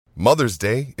Mother's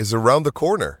Day is around the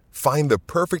corner. Find the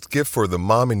perfect gift for the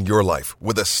mom in your life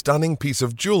with a stunning piece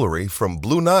of jewelry from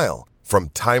Blue Nile. From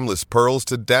timeless pearls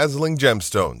to dazzling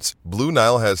gemstones, Blue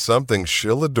Nile has something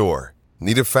she'll adore.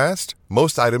 Need it fast?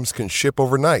 Most items can ship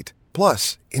overnight.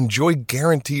 Plus, enjoy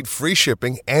guaranteed free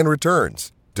shipping and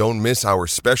returns. Don't miss our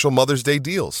special Mother's Day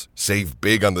deals. Save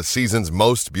big on the season's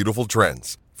most beautiful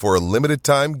trends. For a limited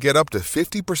time, get up to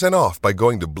 50% off by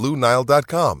going to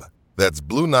BlueNile.com. That's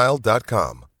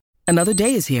BlueNile.com. Another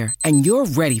day is here, and you're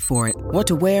ready for it. What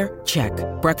to wear? Check.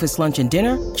 Breakfast, lunch, and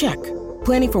dinner? Check.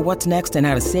 Planning for what's next and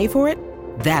how to save for it?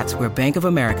 That's where Bank of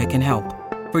America can help.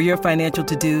 For your financial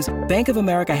to-dos, Bank of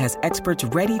America has experts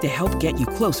ready to help get you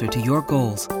closer to your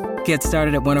goals. Get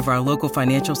started at one of our local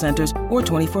financial centers or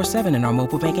 24/7 in our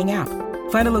mobile banking app.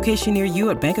 Find a location near you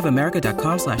at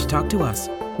bankofamerica.com/talktous.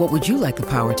 What would you like the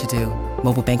power to do?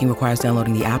 Mobile banking requires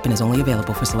downloading the app and is only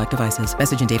available for select devices.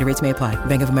 Message and data rates may apply.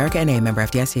 Bank of America N.A., member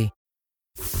FDIC.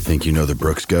 Think you know the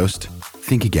Brooks Ghost?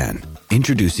 Think again.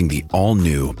 Introducing the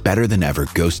all-new, better-than-ever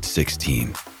Ghost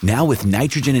 16. Now with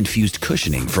nitrogen-infused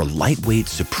cushioning for lightweight,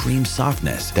 supreme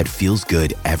softness that feels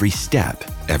good every step,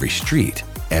 every street,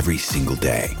 every single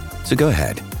day. So go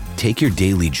ahead, take your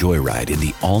daily joyride in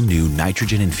the all-new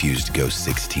nitrogen-infused Ghost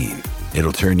 16.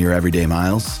 It'll turn your everyday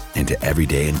miles into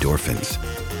everyday endorphins.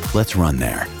 Let's run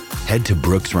there. Head to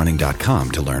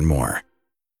brooksrunning.com to learn more.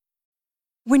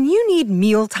 When you need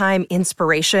mealtime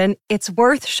inspiration, it's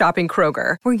worth shopping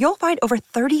Kroger, where you'll find over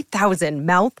 30,000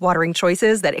 mouth-watering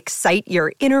choices that excite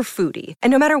your inner foodie. And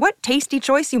no matter what tasty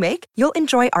choice you make, you'll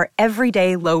enjoy our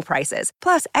everyday low prices,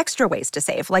 plus extra ways to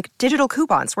save, like digital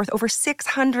coupons worth over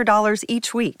 $600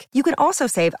 each week. You can also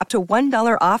save up to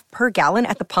 $1 off per gallon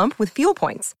at the pump with fuel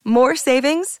points. More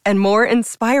savings and more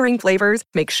inspiring flavors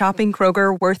make shopping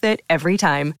Kroger worth it every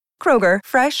time. Kroger,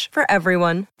 fresh for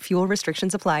everyone. Fuel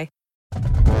restrictions apply.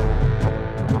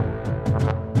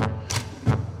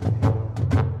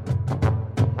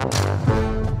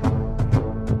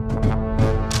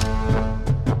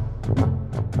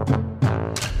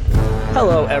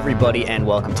 Hello, everybody, and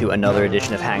welcome to another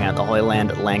edition of Hang Out in the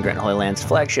Hoyland, Land-Grant Hoyland's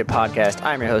flagship podcast.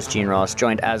 I'm your host, Gene Ross,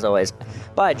 joined, as always,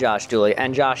 by Josh Dooley.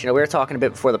 And Josh, we were talking a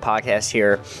bit before the podcast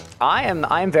here. I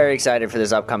am very excited for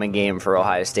this upcoming game for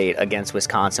Ohio State against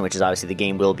Wisconsin, which is obviously the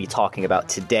game we'll be talking about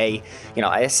today.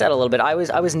 I said a little bit, I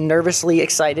was nervously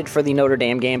excited for the Notre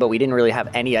Dame game, but we didn't really have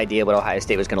any idea what Ohio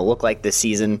State was going to look like this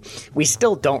season. We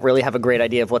still don't really have a great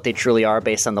idea of what they truly are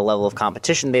based on the level of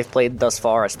competition they've played thus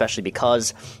far, especially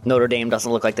because Notre Dame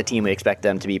doesn't look like the team we expect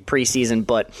them to be preseason,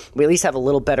 but we at least have a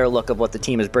little better look of what the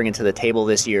team is bringing to the table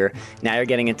this year. Now you're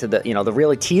getting into the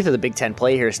really teeth of the Big Ten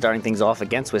play here, starting things off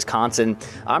against Wisconsin.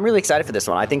 I'm really excited for this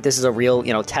one. I think this is a real,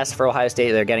 test for Ohio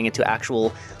State. They're getting into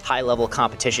actual high-level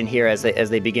competition here as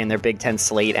they begin their Big Ten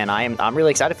slate, and I'm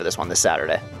really excited for this one this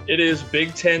Saturday. It is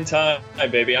Big Ten time,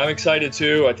 baby. I'm excited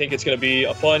too. I think it's going to be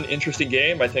a fun, interesting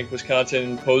game. I think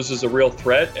Wisconsin poses a real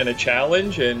threat and a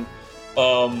challenge, and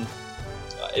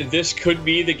this could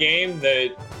be the game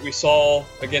that we saw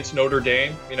against Notre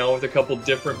Dame, with a couple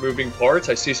different moving parts.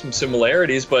 I see some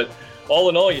similarities, but all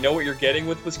in all, you know what you're getting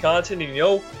with Wisconsin, and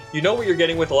you know what you're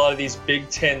getting with a lot of these Big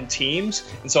Ten teams.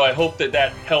 And so I hope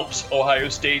that helps Ohio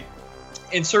State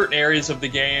in certain areas of the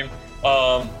game.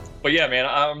 But yeah, man,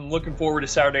 I'm looking forward to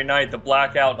Saturday night, the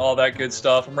blackout and all that good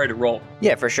stuff. I'm ready to roll.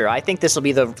 Yeah, for sure. I think this will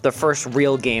be the first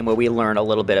real game where we learn a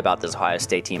little bit about this Ohio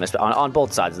State team on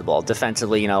both sides of the ball.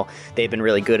 Defensively, they've been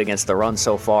really good against the run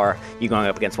so far. You're going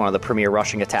up against one of the premier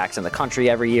rushing attacks in the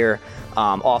country every year.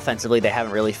 Offensively, they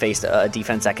haven't really faced a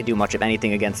defense that could do much of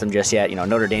anything against them just yet.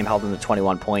 Notre Dame held them to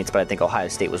 21 points, but I think Ohio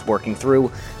State was working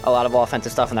through a lot of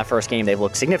offensive stuff in that first game. They've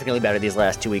looked significantly better these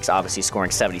last 2 weeks, obviously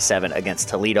scoring 77 against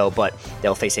Toledo, but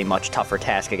they'll face a much tougher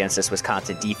task against this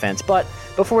Wisconsin defense. But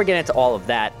before we get into all of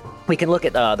that, we can look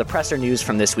at the presser news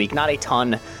from this week. Not a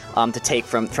ton to take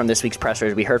from this week's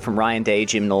pressers. We heard from Ryan Day,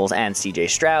 Jim Knowles, and CJ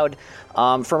Stroud.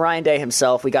 From Ryan Day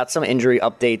himself, we got some injury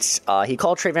updates. He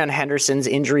called TreVeyon Henderson's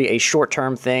injury a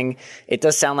short-term thing. It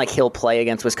does sound like he'll play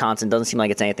against Wisconsin. Doesn't seem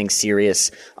like it's anything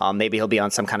serious. Maybe he'll be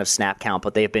on some kind of snap count,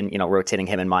 but they've been rotating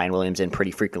him and Mayan Williams in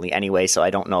pretty frequently anyway, so I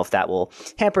don't know if that will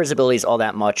hamper his abilities all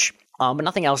that much. But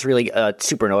nothing else really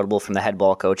super notable from the head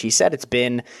ball coach. He said it's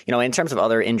been, in terms of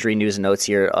other injury news and notes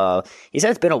here, he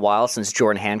said it's been a while since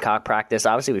Jordan Hancock practiced.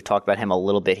 Obviously, we've talked about him a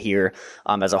little bit here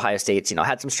as Ohio State's,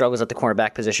 had some struggles at the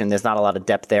cornerback position. There's not a lot of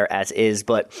depth there as is,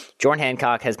 but Jordan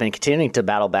Hancock has been continuing to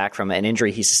battle back from an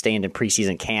injury he sustained in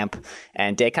preseason camp.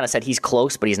 And Day kind of said he's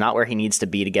close, but he's not where he needs to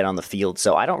be to get on the field.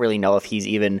 So I don't really know if he's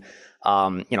even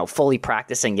fully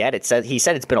practicing yet. He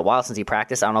said it's been a while since he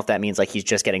practiced. I don't know if that means like he's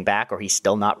just getting back or he's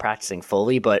still not practicing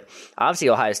fully, but obviously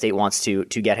Ohio State wants to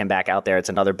get him back out there. It's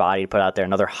another body to put out there,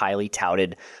 another highly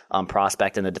touted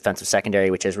prospect in the defensive secondary,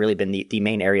 which has really been the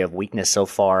main area of weakness so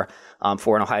far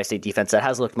for an Ohio State defense that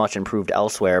has looked much improved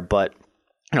elsewhere. But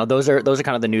those are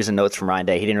kind of the news and notes from Ryan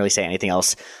Day. He didn't really say anything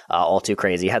else all too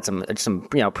crazy. He had some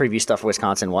preview stuff for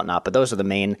Wisconsin and whatnot, but those are the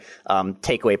main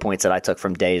takeaway points that I took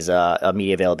from Day's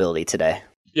media availability today.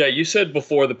 Yeah, you said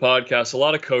before the podcast, a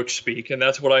lot of coach speak, and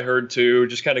that's what I heard too,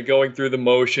 just kind of going through the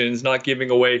motions, not giving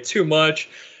away too much.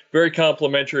 Very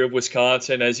complimentary of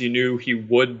Wisconsin, as you knew he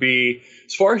would be.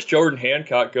 As far as Jordan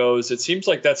Hancock goes, it seems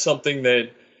like that's something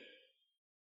that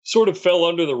sort of fell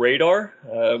under the radar.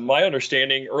 My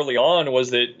understanding early on was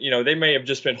that, they may have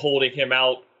just been holding him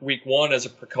out week one as a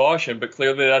precaution, but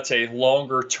clearly that's a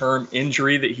longer term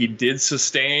injury that he did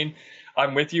sustain.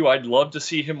 I'm with you. I'd love to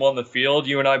see him on the field.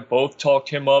 You and I both talked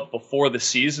him up before the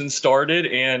season started,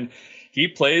 and he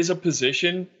plays a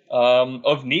position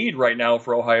of need right now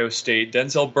for Ohio State.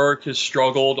 Denzel Burke has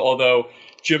struggled, although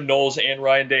Jim Knowles and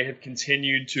Ryan Day have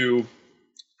continued to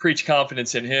preach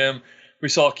confidence in him. We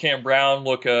saw Cam Brown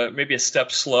look maybe a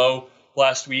step slow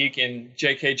last week, and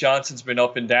J.K. Johnson's been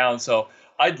up and down. So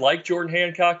I'd like Jordan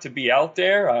Hancock to be out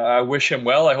there. I wish him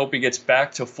well. I hope he gets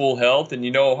back to full health.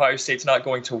 And Ohio State's not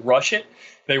going to rush it.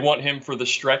 They want him for the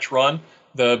stretch run,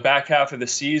 the back half of the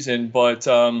season. But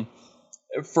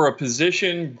for a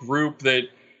position group that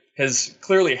has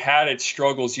clearly had its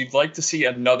struggles, you'd like to see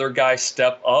another guy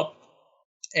step up.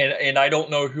 And I don't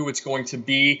know who it's going to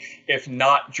be if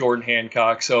not Jordan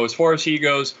Hancock. So as far as he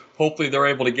goes, hopefully they're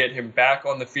able to get him back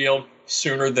on the field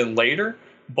sooner than later.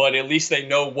 But at least they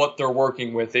know what they're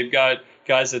working with. They've got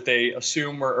guys that they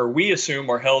assume or we assume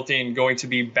are healthy and going to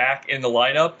be back in the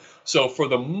lineup. So for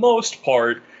the most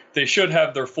part, they should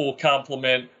have their full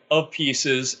complement of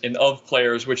pieces and of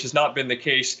players, which has not been the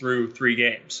case through 3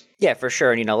 games. Yeah, for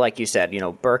sure. And, like you said,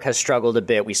 Burke has struggled a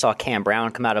bit. We saw Cam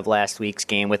Brown come out of last week's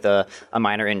game with a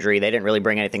minor injury. They didn't really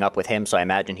bring anything up with him, so I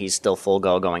imagine he's still full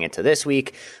go going into this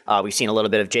week. We've seen a little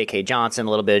bit of J.K. Johnson, a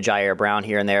little bit of Jair Brown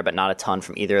here and there, but not a ton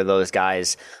from either of those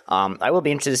guys. I will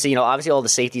be interested to see, obviously all the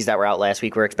safeties that were out last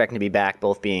week, we're expecting to be back,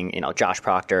 both being, Josh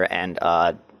Proctor and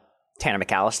Tanner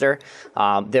McAllister.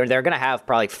 They're going to have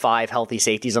probably 5 healthy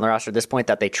safeties on the roster at this point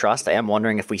that they trust. I am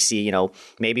wondering if we see,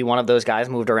 maybe one of those guys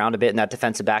moved around a bit in that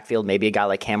defensive backfield. Maybe a guy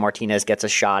like Cam Martinez gets a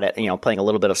shot at, playing a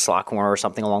little bit of slot corner or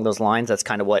something along those lines. That's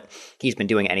kind of what he's been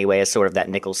doing anyway, as sort of that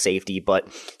nickel safety. But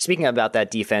speaking about that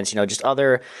defense,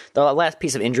 the last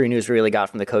piece of injury news we really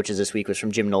got from the coaches this week was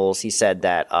from Jim Knowles. He said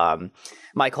that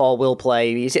Mike Hall will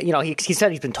play. He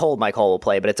said he's been told Mike Hall will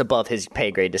play, but it's above his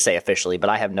pay grade to say officially. But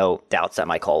I have no doubts that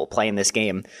Mike Hall will play in this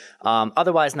game.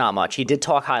 Otherwise, not much. He did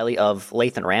talk highly of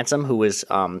Lathan Ransom, who was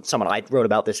someone I wrote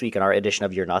about this week in our edition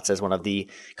of Your Nuts as one of the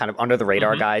kind of under the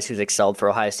radar guys who's excelled for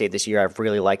Ohio State this year. I've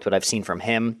really liked what I've seen from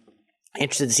him.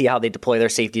 Interested to see how they deploy their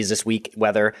safeties this week,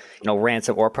 whether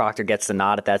Ransom or Proctor gets the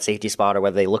nod at that safety spot, or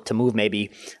whether they look to move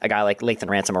maybe a guy like Lathan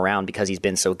Ransom around because he's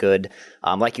been so good.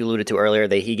 Like you alluded to earlier,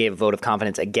 he gave a vote of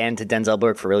confidence again to Denzel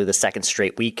Burke for really the second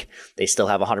straight week. They still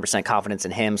have 100% confidence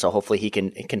in him, so hopefully he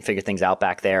can figure things out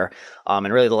back there.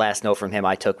 And really the last note from him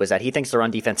I took was that he thinks the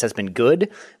run defense has been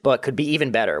good, but could be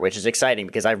even better, which is exciting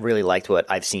because I really liked what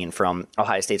I've seen from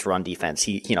Ohio State's run defense.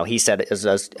 He said,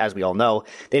 as we all know,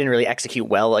 they didn't really execute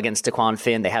well against DeQuan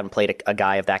Finn. They haven't played a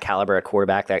guy of that caliber at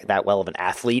quarterback, that well of an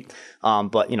athlete.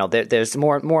 But there's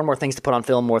more and more things to put on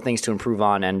film, more things to improve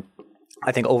on, and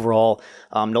I think overall,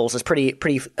 Knowles is pretty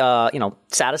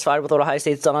satisfied with what Ohio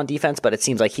State's done on defense, but it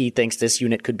seems like he thinks this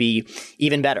unit could be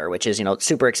even better, which is,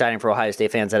 super exciting for Ohio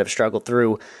State fans that have struggled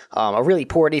through a really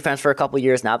poor defense for a couple of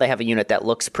years. Now they have a unit that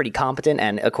looks pretty competent,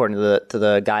 and according to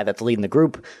the guy that's leading the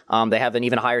group, they have an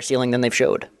even higher ceiling than they've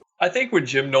showed. I think when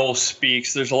Jim Knowles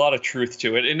speaks, there's a lot of truth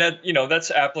to it, and that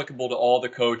that's applicable to all the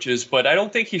coaches. But I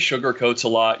don't think he sugarcoats a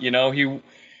lot. He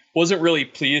wasn't really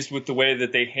pleased with the way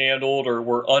that they handled or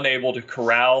were unable to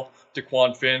corral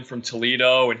DeQuan Finn from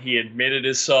Toledo, and he admitted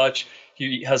as such.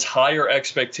 He has higher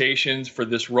expectations for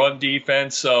this run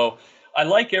defense, so I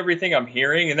like everything I'm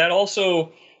hearing, and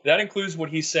that includes what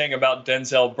he's saying about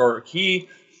Denzel Burke.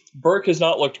 Burke has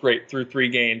not looked great through 3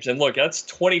 games. And look, that's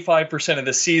 25% of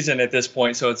the season at this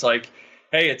point. So it's like,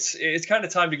 hey, it's kind of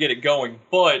time to get it going.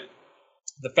 But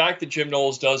the fact that Jim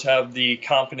Knowles does have the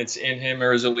confidence in him,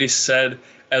 or has at least said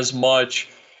as much,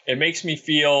 it makes me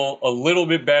feel a little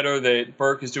bit better that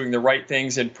Burke is doing the right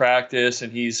things in practice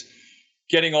and he's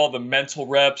getting all the mental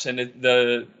reps, and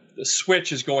the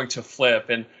switch is going to flip.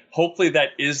 And hopefully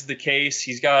that is the case.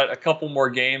 He's got a couple more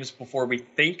games before we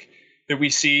think that we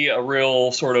see a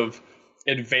real sort of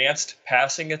advanced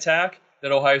passing attack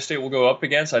that Ohio State will go up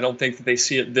against. I don't think that they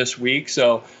see it this week.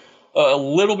 So a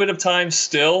little bit of time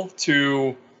still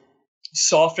to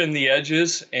soften the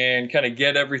edges and kind of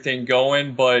get everything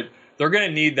going. But they're going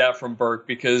to need that from Burke,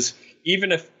 because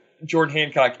even if Jordan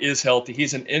Hancock is healthy,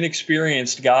 he's an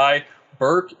inexperienced guy.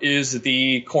 Burke is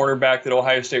the cornerback that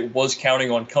Ohio State was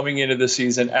counting on coming into the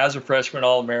season as a freshman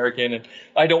All-American. And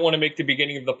I don't want to make the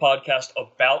beginning of the podcast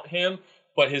about him,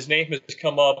 but his name has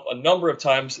come up a number of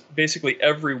times, basically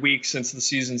every week since the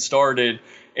season started.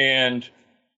 And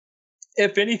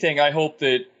if anything, I hope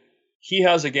that he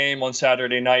has a game on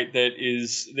Saturday night that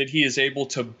he is able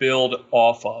to build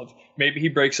off of. Maybe he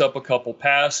breaks up a couple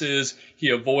passes, he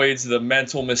avoids the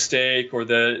mental mistake or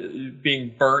the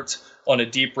being burnt on a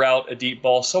deep route, a deep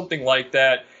ball, something like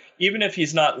that. Even if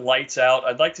he's not lights out,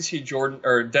 I'd like to see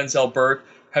Denzel Burke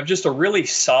have just a really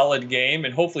solid game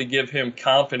and hopefully give him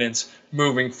confidence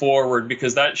moving forward,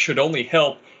 because that should only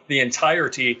help the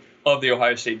entirety of the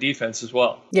Ohio State defense as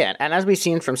well. Yeah, and as we've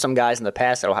seen from some guys in the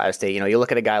past at Ohio State, you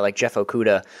look at a guy like Jeff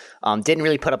Okudah, didn't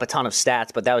really put up a ton of stats,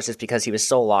 but that was just because he was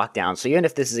so locked down. So even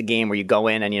if this is a game where you go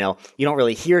in and, you don't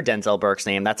really hear Denzel Burke's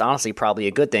name, that's honestly probably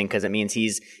a good thing, because it means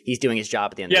he's doing his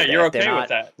job at the end of the day. Yeah, you're okay with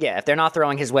that. Yeah, if they're not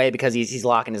throwing his way because he's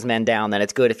locking his men down, then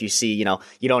it's good if you see, you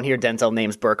don't hear Denzel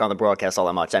names Burke on the broadcast all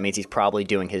that much. That means he's probably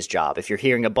doing his job. If you're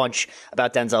hearing a bunch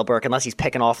about Denzel Burke, unless he's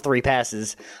picking off 3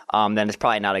 passes, then it's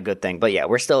probably not a good thing. But yeah,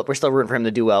 we're still rooting for him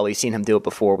to do well. We've seen him do it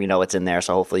before. We know it's in there,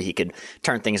 so hopefully he could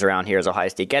turn things around here as Ohio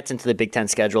State gets into the Big Ten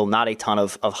schedule. Not a ton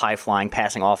of high-flying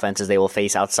passing offenses they will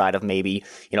face outside of maybe,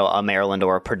 a Maryland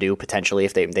or a Purdue potentially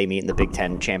if they meet in the Big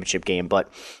Ten championship game.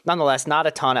 But nonetheless, not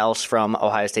a ton else from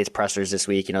Ohio State's pressers this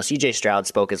week. CJ Stroud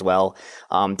spoke as well.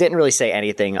 Didn't really say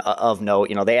anything of note.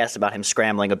 They asked about him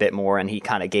scrambling a bit more, and he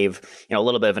kind of gave, a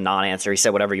little bit of a non-answer. He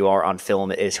said whatever you are on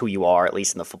film is who you are, at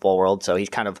least in the football world. So he's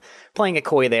kind of playing it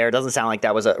coy there. Doesn't sound like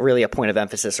that was really a point of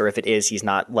emphasis, or if it is, he's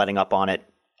not letting up on it.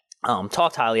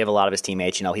 Talked highly of a lot of his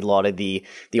teammates. He lauded the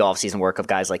offseason work of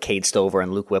guys like Cade Stover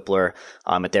and Luke Whippler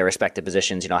at their respective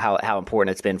positions. How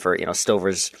important it's been for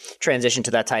Stover's transition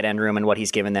to that tight end room and what he's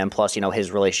given them. Plus,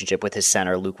 his relationship with his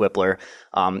center, Luke Whippler.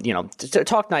 To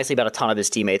talk nicely about a ton of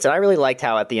his teammates. And I really liked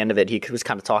how at the end of it he was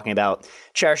kind of talking about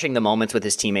cherishing the moments with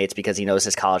his teammates, because he knows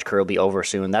his college career will be over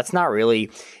soon. That's not really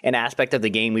an aspect of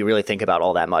the game we really think about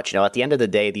all that much. At the end of the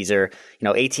day, these are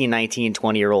 18, 19,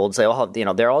 20-year-olds. They all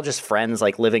have, they're all just friends,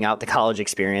 like living out the college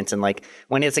experience. And like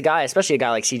when it's a guy, especially a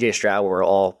guy like CJ Stroud, where we're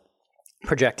all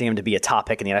projecting him to be a top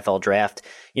pick in the NFL draft,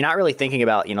 you're not really thinking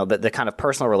about, the kind of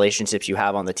personal relationships you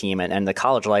have on the team and the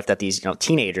college life that these,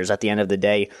 teenagers at the end of the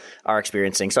day are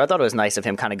experiencing. So I thought it was nice of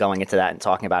him kind of going into that and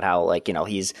talking about how,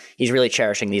 he's really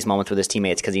cherishing these moments with his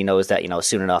teammates, because he knows that,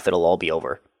 soon enough it'll all be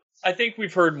over. I think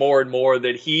we've heard more and more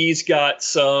that he's got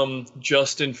some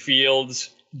Justin Fields,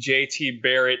 JT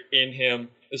Barrett in him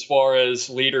as far as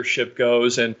leadership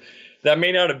goes. And that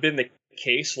may not have been the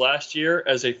case last year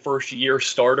as a first-year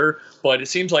starter, but it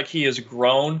seems like he has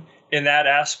grown in that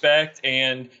aspect.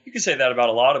 And you can say that about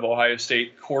a lot of Ohio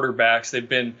State quarterbacks. They've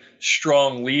been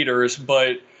strong leaders.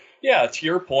 But, yeah, to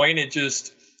your point,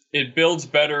 it builds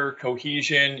better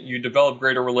cohesion. You develop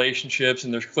greater relationships,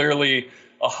 and there's clearly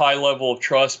a high level of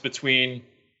trust between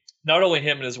not only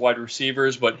him and his wide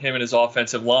receivers, but him and his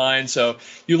offensive line. So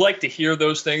you like to hear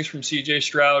those things from CJ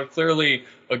Stroud. Clearly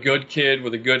a good kid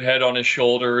with a good head on his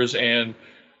shoulders, and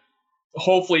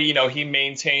hopefully, he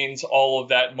maintains all of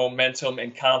that momentum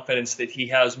and confidence that he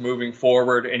has moving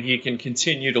forward, and he can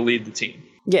continue to lead the team.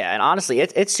 Yeah, and honestly,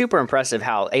 it's super impressive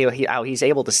how he's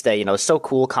able to stay, so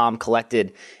cool, calm,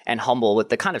 collected, and humble with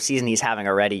the kind of season he's having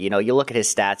already. You look at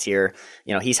his stats here.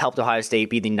 He's helped Ohio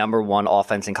State be the number 1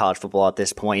 offense in college football at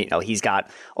this point. He's got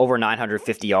over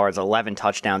 950 yards, 11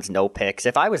 touchdowns, no picks.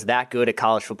 If I was that good at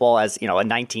college football as, a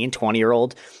 19,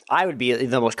 20-year-old, I would be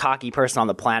the most cocky person on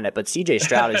the planet. But CJ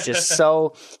Stroud is just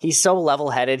he's so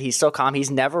level-headed. He's so calm. He's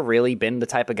never really been the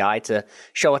type of guy to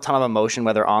show a ton of emotion,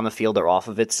 whether on the field or off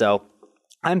of it. So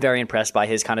I'm very impressed by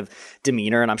his kind of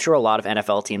demeanor, and I'm sure a lot of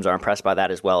NFL teams are impressed by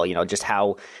that as well. Just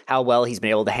how well he's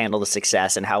been able to handle the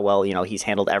success and how well, he's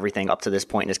handled everything up to this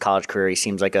point in his college career. He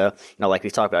seems like like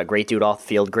we've talked about, a great dude off the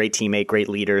field, great teammate, great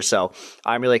leader. So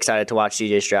I'm really excited to watch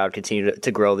CJ Stroud continue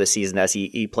to grow this season as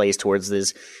he plays towards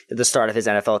the start of his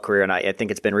NFL career. And I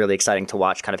think it's been really exciting to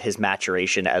watch kind of his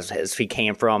maturation as he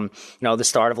came from, the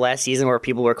start of last season where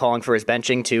people were calling for his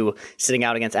benching to sitting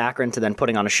out against Akron to then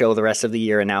putting on a show the rest of the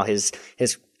year. And now his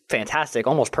fantastic,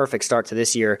 almost perfect start to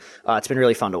this year. It's been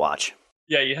really fun to watch.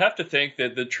 Yeah, you have to think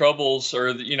that the troubles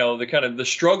or the kind of the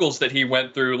struggles that he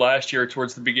went through last year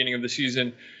towards the beginning of the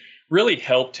season really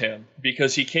helped him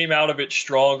because he came out of it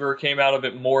stronger, came out of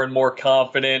it more and more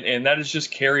confident, and that has just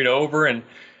carried over. And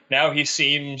now he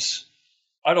seems,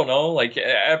 I don't know, like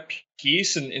at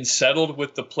peace and settled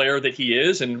with the player that he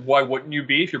is. And why wouldn't you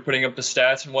be if you're putting up the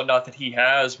stats and whatnot that he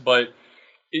has? But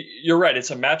you're right, it's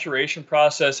a maturation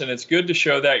process, and it's good to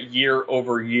show that year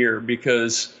over year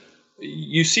because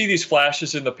you see these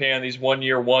flashes in the pan, these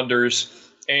one-year wonders.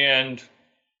 And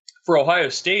for Ohio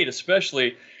State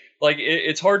especially, like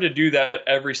it's hard to do that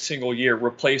every single year,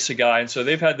 replace a guy. And so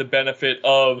they've had the benefit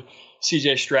of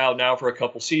CJ Stroud now for a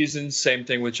couple seasons. Same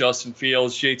thing with Justin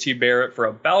Fields, JT Barrett for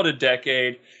about a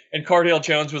decade. And Cardale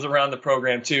Jones was around the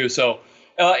program too. So,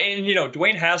 and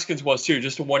Dwayne Haskins was too,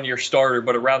 just a one-year starter,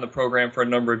 but around the program for a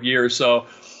number of years. So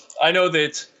I know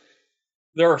that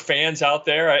there are fans out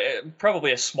there,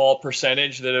 probably a small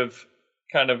percentage, that have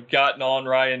kind of gotten on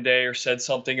Ryan Day or said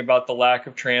something about the lack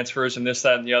of transfers and this,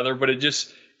 that, and the other. But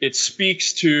it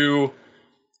speaks to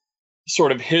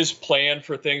sort of his plan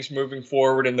for things moving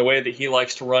forward, and the way that he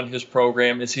likes to run his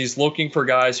program is he's looking for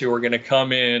guys who are going to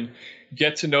come in,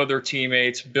 get to know their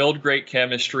teammates, build great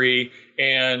chemistry,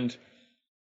 and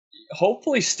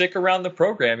hopefully stick around the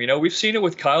program. We've seen it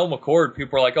with Kyle McCord.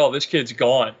 People are like, oh, this kid's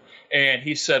gone. And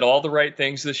he said all the right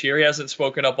things this year. He hasn't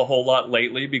spoken up a whole lot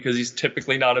lately because he's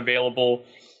typically not available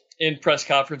in press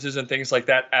conferences and things like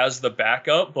that as the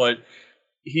backup. But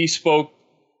he spoke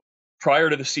prior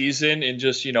to the season and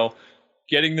just,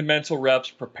 getting the mental reps,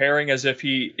 preparing as if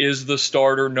he is the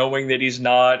starter, knowing that he's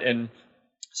not. And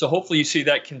so hopefully you see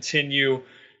that continue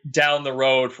down the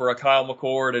road for a Kyle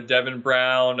McCord, a Devin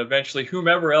Brown, eventually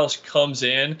whomever else comes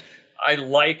in. I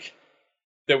like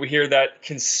that we hear that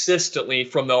consistently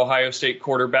from the Ohio State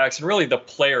quarterbacks and really the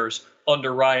players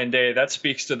under Ryan Day. That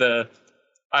speaks to the,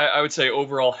 I would say,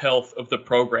 overall health of the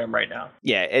program right now.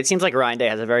 Yeah, it seems like Ryan Day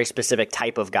has a very specific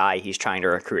type of guy he's trying to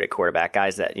recruit at quarterback,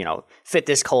 guys that, fit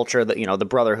this culture, that, the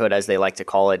brotherhood, as they like to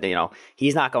call it.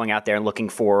 He's not going out there and looking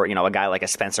for, a guy like a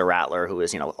Spencer Rattler, who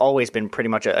has, always been pretty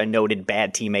much a noted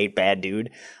bad teammate, bad dude.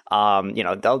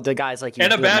 The guys like you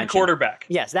and a bad mentioned. Quarterback.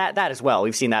 Yes, that as well.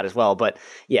 We've seen that as well. But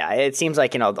yeah, it seems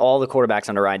like, all the quarterbacks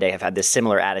under Ryan Day have had this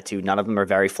similar attitude. None of them are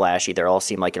very flashy. They all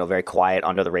seem like, very quiet,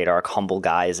 under the radar, humble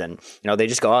guys. And, they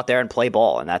just go out there and play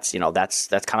ball. And that's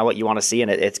kind of what you want to see. And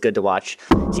it's good to watch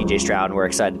CJ Stroud. And we're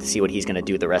excited to see what he's going to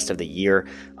do the rest of the year.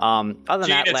 Other than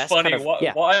that, it's funny.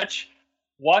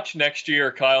 Watch next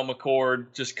year, Kyle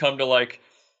McCord just come to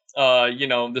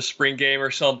the spring game or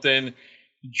something,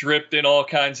 dripped in all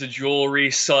kinds of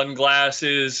jewelry,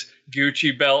 sunglasses,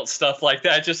 Gucci belt, stuff like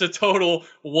that. Just a total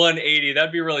 180.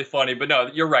 That'd be really funny. But no,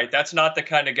 you're right. That's not the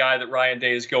kind of guy that Ryan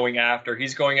Day is going after.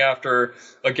 He's going after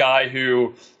a guy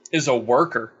who is a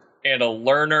worker and a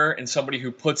learner and somebody who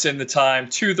puts in the time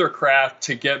to their craft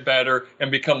to get better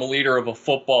and become a leader of a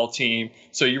football team.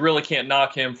 So you really can't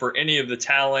knock him for any of the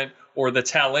talent or the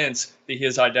talents that he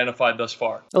has identified thus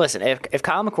far. Listen, if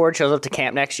Kyle McCord shows up to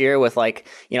camp next year with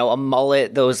a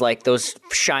mullet, those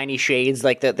shiny shades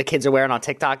like the kids are wearing on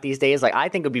TikTok these days, I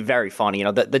think it would be very fun.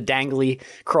 The dangly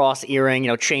cross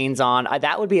earring, chains on,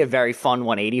 that would be a very fun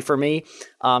 180 for me.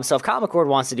 So if Kyle McCord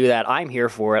wants to do that, I'm here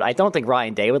for it. I don't think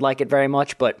Ryan Day would like it very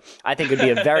much, but I think it would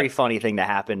be a very funny thing to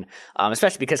happen,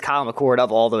 especially because Kyle McCord,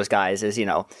 of all those guys, is,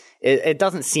 it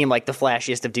doesn't seem like the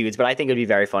flashiest of dudes, but I think it would be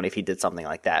very funny if he did something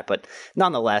like that. But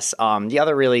nonetheless, the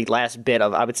other really last bit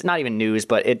of, it's not even news,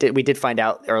 but we did find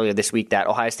out earlier this week that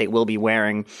Ohio State will be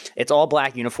wearing its all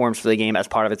black uniforms for the game as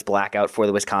part of its blackout for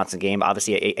the Wisconsin game.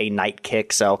 Obviously a night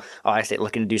kick, so Ohio State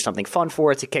looking to do something fun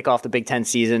for it to kick off the Big Ten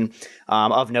season.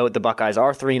 Of note, the Buckeyes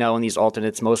are 3-0 in these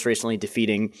alternates, most recently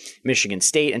defeating Michigan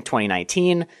State in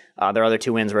 2019. Their other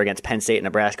two wins were against Penn State and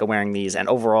Nebraska wearing these, and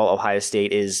overall Ohio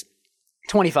State is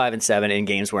 25-7 in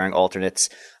games wearing alternates.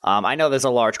 I know there's a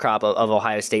large crop of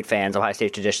Ohio State fans, Ohio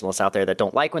State traditionalists out there that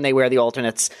don't like when they wear the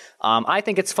alternates. I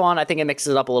think it's fun. I think it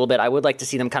mixes it up a little bit. I would like to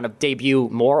see them kind of debut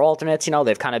more alternates.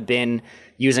 They've kind of been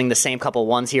using the same couple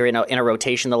ones here in a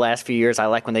rotation the last few years. I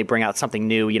like when they bring out something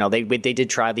new. They did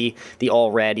try the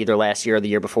all red either last year or the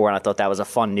year before, and I thought that was a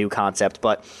fun new concept.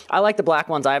 But I like the black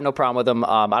ones. I have no problem with them.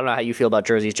 I don't know how you feel about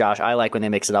jerseys, Josh. I like when they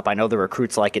mix it up. I know the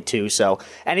recruits like it too. So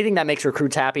anything that makes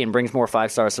recruits happy and brings more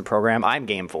 5-stars to the program, I'm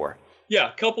game for. Yeah,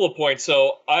 a couple of points.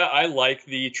 So I like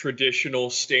the traditional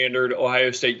standard Ohio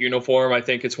State uniform. I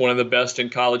think it's one of the best in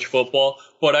college football.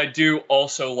 But I do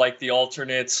also like the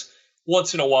alternates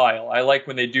once in a while. I like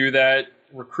when they do that.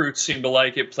 Recruits seem to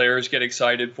like it. Players get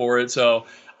excited for it. So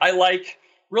I like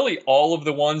really all of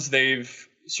the ones they've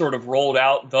sort of rolled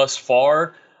out thus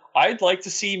far. I'd like to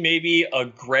see maybe a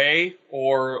gray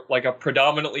or like a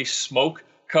predominantly smoke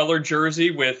colored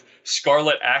jersey with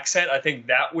scarlet accent. I think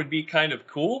that would be kind of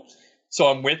cool. So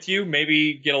I'm with you.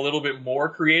 Maybe get a little bit more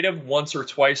creative once or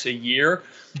twice a year.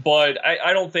 But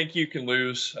I don't think you can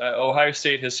lose. Ohio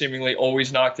State has seemingly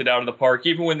always knocked it out of the park.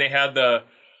 Even when they had the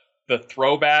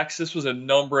throwbacks, this was a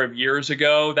number of years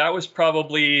ago. That was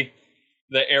probably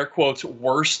the air quotes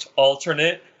worst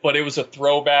alternate, but it was a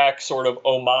throwback sort of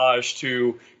homage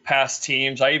to past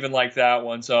teams. I even like that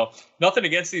one. So nothing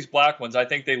against these black ones. I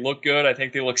think they look good. I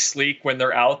think they look sleek when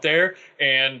they're out there.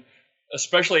 And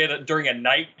especially during a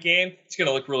night game, it's going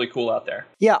to look really cool out there.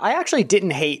 Yeah, I actually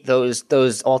didn't hate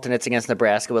those alternates against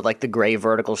Nebraska with like the gray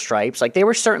vertical stripes. Like they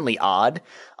were certainly odd,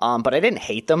 but I didn't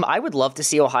hate them. I would love to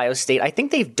see Ohio State. I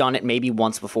think they've done it maybe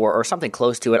once before or something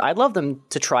close to it. I'd love them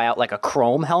to try out like a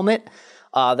chrome helmet.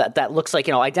 That looks like,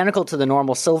 identical to the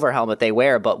normal silver helmet they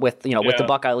wear, but with the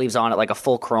Buckeye leaves on it, like a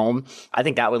full chrome. I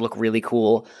think that would look really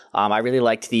cool. I really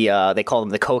liked they call them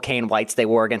the cocaine whites they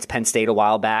wore against Penn State a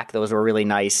while back. Those were really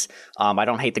nice. I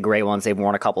don't hate the gray ones they've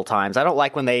worn a couple times. I don't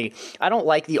like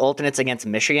the alternates against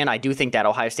Michigan. I do think that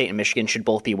Ohio State and Michigan should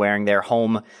both be wearing their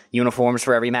home uniforms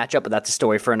for every matchup, but that's a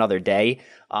story for another day.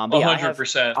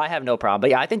 100%. I have no problem.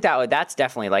 But yeah, I think that's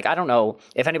definitely like, I don't know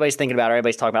if anybody's thinking about it,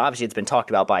 everybody's talking about it. Obviously it's been talked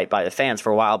about by the fans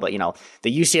for a while, but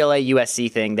the UCLA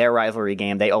USC thing, their rivalry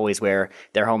game, they always wear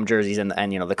their home jerseys and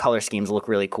the color schemes look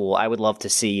really cool. I would love to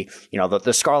see,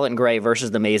 the scarlet and gray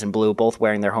versus the maize and blue, both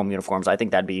wearing their home uniforms. I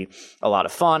think that'd be a lot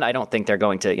of fun. I don't think they're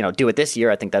going to, do it this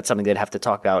year. I think that's something they'd have to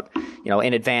talk about,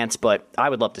 in advance, but I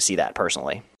would love to see that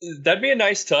personally. That'd be a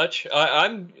nice touch.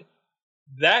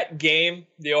 That game,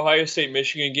 the Ohio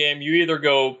State-Michigan game, you either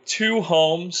go two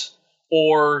homes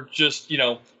or just,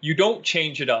 you don't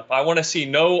change it up. I want to see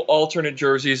no alternate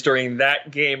jerseys during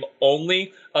that game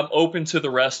only. I'm open to the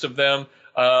rest of them.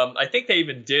 I think they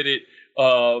even did it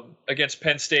against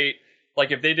Penn State.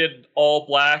 Like if they did all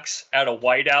blacks at a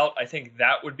whiteout, I think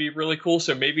that would be really cool.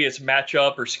 So maybe it's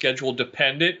matchup or schedule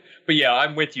dependent. But yeah,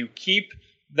 I'm with you. Keep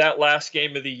that last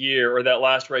game of the year or that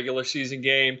last regular season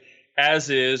game as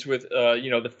is with,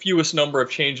 the fewest number of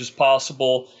changes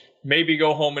possible. Maybe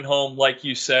go home and home, like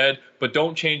you said, but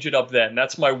don't change it up then.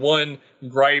 That's my one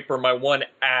gripe or my one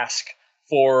ask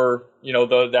for,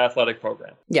 the athletic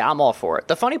program. Yeah, I'm all for it.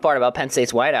 The funny part about Penn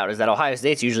State's whiteout is that Ohio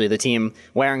State's usually the team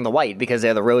wearing the white because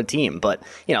they're the road team. But,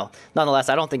 nonetheless,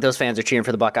 I don't think those fans are cheering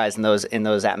for the Buckeyes in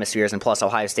those atmospheres. And plus,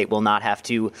 Ohio State will not have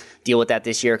to deal with that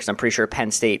this year because I'm pretty sure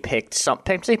Penn State picked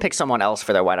someone else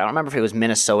for their whiteout. I don't remember if it was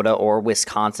Minnesota or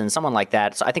Wisconsin, someone like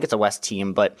that. So I think it's a West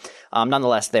team. But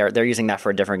nonetheless, they're using that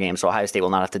for a different game. So Ohio State will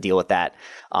not have to deal with that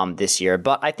this year.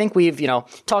 But I think we've,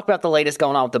 talked about the latest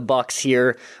going on with the Bucks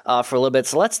here for a little bit.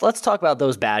 So let's talk about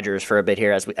those Badgers for a bit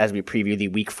here as we preview the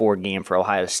Week 4 game for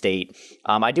Ohio State.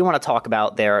 I do want to talk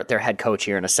about their head coach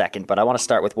here in a second, but I want to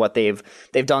start with what they've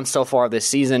done so far this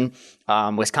season.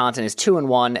 Wisconsin is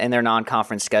 2-1 in their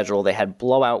non-conference schedule. They had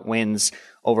blowout wins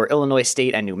over Illinois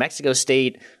State and New Mexico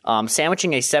State,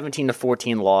 sandwiching a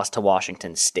 17-14 loss to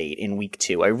Washington State in Week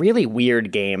 2. A really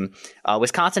weird game.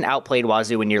 Wisconsin outplayed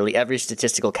Wazoo in nearly every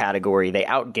statistical category. They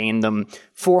outgained them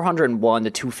 401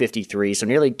 to 253, so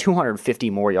nearly 150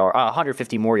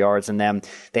 more yards than them.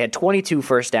 They had 22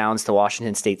 first downs to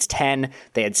Washington State's 10.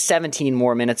 They had 17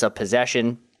 more minutes of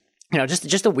possession.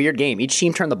 Just a weird game. Each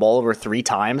team turned the ball over 3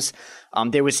 times.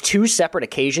 There was 2 separate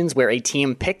occasions where a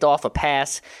team picked off a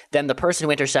pass, then the person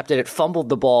who intercepted it fumbled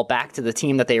the ball back to the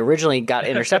team that they originally got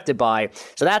intercepted by.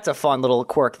 So that's a fun little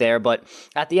quirk there. But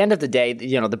at the end of the day,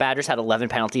 the Badgers had 11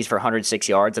 penalties for 106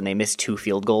 yards, and they missed 2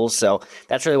 field goals. So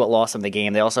that's really what lost them the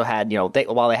game. They also had,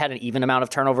 while they had an even amount of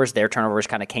turnovers, their turnovers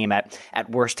kind of came at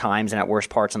worst times and at worst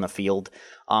parts on the field.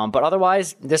 But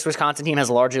otherwise, this Wisconsin team has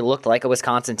largely looked like a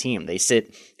Wisconsin team. They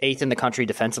sit 8th in the country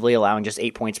defensively, allowing just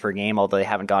 8 points per game, although they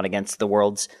haven't gone against the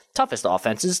world's toughest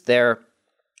offenses. They're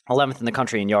 11th in the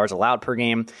country in yards allowed per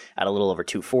game at a little over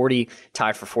 240,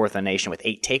 tied for 4th in the nation with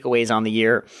 8 takeaways on the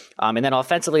year. And then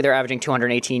offensively, they're averaging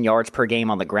 218 yards per game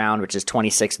on the ground, which is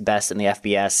 26th best in the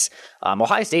FBS.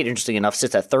 Ohio State, interestingly enough,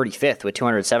 sits at 35th with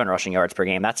 207 rushing yards per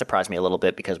game. That surprised me a little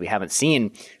bit because we haven't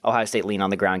seen Ohio State lean on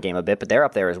the ground game a bit, but they're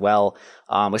up there as well.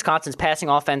 Wisconsin's passing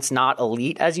offense, not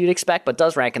elite as you'd expect, but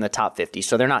does rank in the top 50,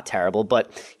 so they're not terrible.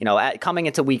 But, coming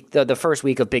into the first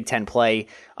week of Big Ten play,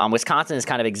 Wisconsin is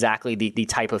kind of exactly the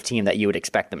type of team that you would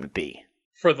expect them to be.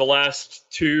 For the last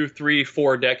 2, 3,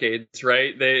 4 decades,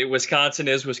 right? Wisconsin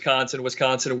is Wisconsin.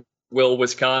 Wisconsin will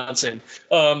Wisconsin.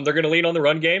 They're going to lean on the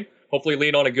run game, hopefully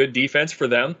lean on a good defense for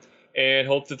them, and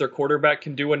hope that their quarterback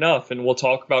can do enough. And we'll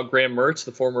talk about Graham Mertz,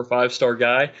 the former 5-star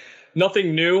guy.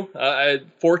 Nothing new.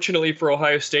 Fortunately for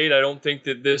Ohio State, I don't think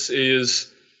that this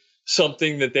is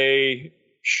something that they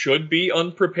should be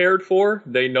unprepared for.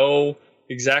 They know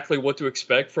exactly what to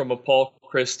expect from a Paul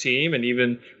Chryst team, and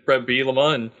even Brett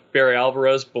Bielema and Barry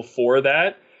Alvarez before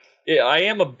that. I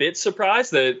am a bit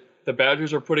surprised that the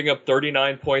Badgers are putting up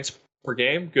 39 points per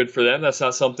game. Good for them. That's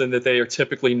not something that they are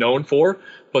typically known for,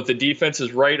 but the defense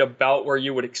is right about where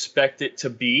you would expect it to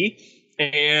be.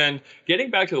 And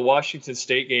getting back to the Washington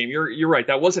State game, you're right.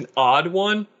 That was an odd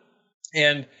one,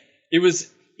 and it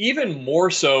was even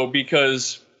more so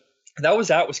because that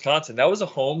was at Wisconsin. That was a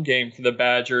home game for the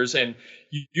Badgers, and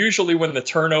usually when the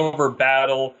turnover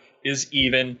battle is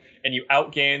even and you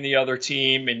outgain the other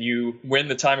team and you win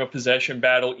the time of possession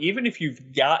battle, even if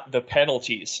you've got the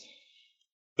penalties,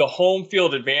 the home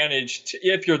field advantage,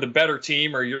 if you're the better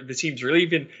team or the team's really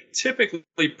even,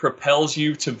 typically propels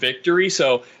you to victory.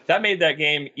 So that made that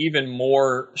game even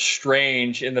more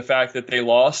strange in the fact that they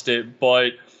lost it,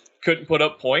 but couldn't put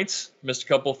up points, missed a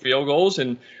couple field goals,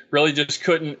 and really just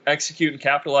couldn't execute and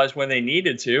capitalize when they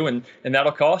needed to. And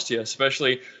that'll cost you,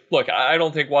 especially, look, I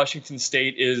don't think Washington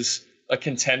State is a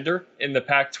contender in the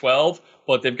Pac-12,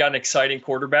 but they've got an exciting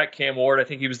quarterback, Cam Ward. I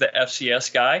think he was the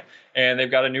FCS guy, and they've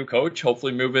got a new coach,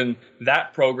 hopefully moving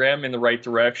that program in the right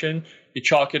direction. You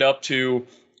chalk it up to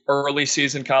early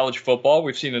season college football.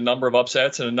 We've seen a number of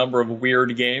upsets and a number of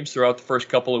weird games throughout the first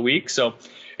couple of weeks. So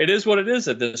it is what it is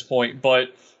at this point. But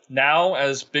now,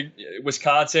 as big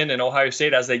Wisconsin and Ohio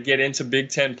State, as they get into Big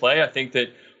Ten play, I think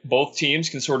that both teams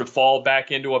can sort of fall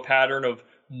back into a pattern of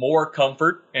more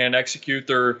comfort and execute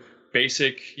their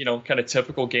basic, kind of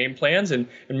typical game plans and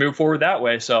move forward that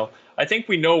way. So I think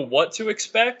we know what to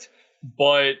expect,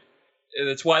 but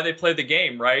that's why they play the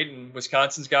game, right? And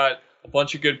Wisconsin's got a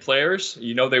bunch of good players.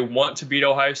 They want to beat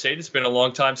Ohio State. It's been a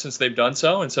long time since they've done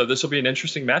so, and so this will be an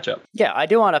interesting matchup. Yeah, I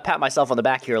do want to pat myself on the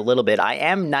back here a little bit. I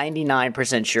am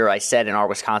 99% sure I said in our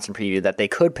Wisconsin preview that they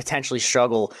could potentially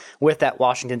struggle with that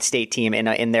Washington State team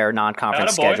in their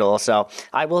non-conference schedule. So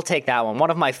I will take that one. One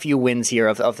of my few wins here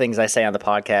of things I say on the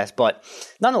podcast. But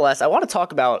nonetheless, I want to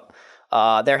talk about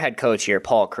their head coach here,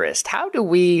 Paul Chryst. How do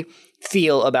we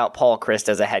feel about Paul Chryst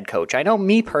as a head coach? I know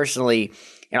me personally,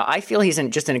 I feel he's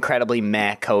just an incredibly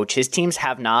meh coach. His teams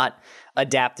have not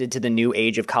adapted to the new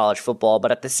age of college football, but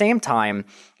at the same time,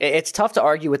 it's tough to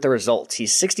argue with the results.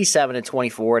 He's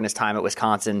 67-24 in his time at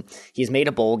Wisconsin. He's made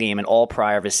a bowl game in all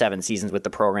prior of his 7 seasons with the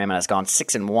program and has gone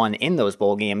 6-1 in those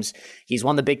bowl games. He's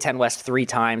won the Big Ten West 3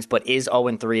 times, but is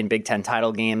 0-3 in Big Ten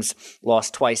title games,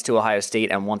 lost twice to Ohio State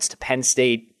and once to Penn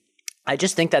State. I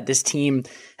just think that this team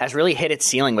has really hit its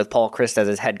ceiling with Paul Chryst as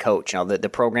his head coach. The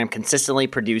program consistently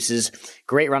produces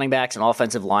great running backs and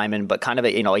offensive linemen, but kind of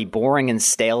a boring and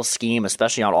stale scheme,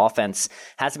 especially on offense,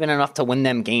 hasn't been enough to win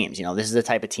them games. This is the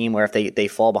type of team where if they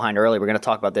fall behind early, we're going to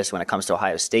talk about this when it comes to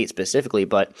Ohio State specifically,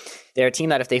 but they're a team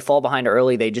that if they fall behind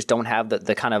early, they just don't have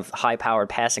the kind of high-powered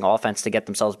passing offense to get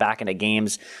themselves back into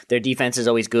games. Their defense is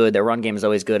always good. Their run game is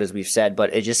always good, as we've said,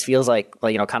 but it just feels like,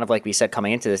 kind of like we said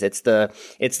coming into this, it's the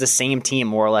same team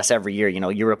more or less every year.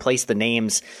 You replace the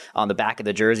names on the back of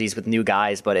the jerseys with new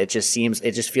guys, but it just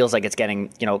feels like it's getting,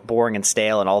 boring and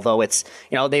stale. And although it's,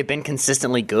 they've been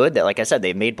consistently good, that, like I said,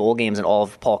 they've made bowl games in all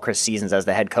of Paul Chryst's seasons as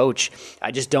the head coach.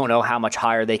 I just don't know how much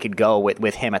higher they could go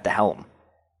with him at the helm.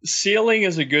 Ceiling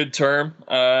is a good term.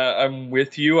 I'm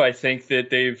with you. I think that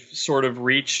they've sort of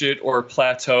reached it or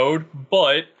plateaued,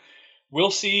 but we'll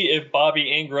see if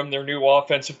Bobby Ingram, their new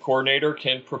offensive coordinator,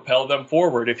 can propel them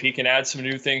forward. If he can add some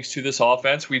new things to this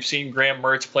offense. We've seen Graham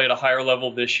Mertz play at a higher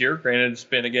level this year. Granted, it's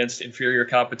been against inferior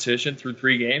competition through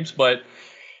 3 games, but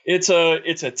it's a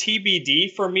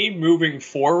TBD for me moving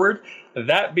forward.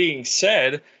 That being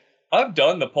said, I've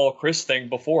done the Paul Chryst thing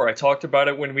before. I talked about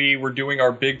it when we were doing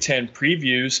our Big Ten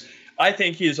previews. I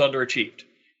think he is underachieved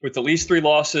with at least 3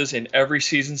 losses in every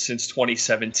season since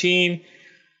 2017.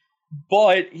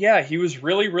 But yeah, he was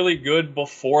really, really good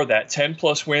before that.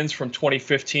 10+ wins from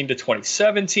 2015 to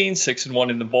 2017, 6-1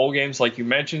 in the bowl games, like you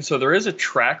mentioned. So there is a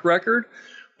track record.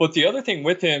 But the other thing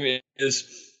with him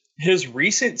is his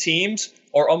recent teams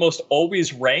are almost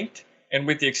always ranked. And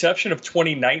with the exception of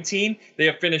 2019, they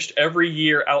have finished every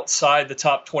year outside the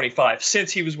top 25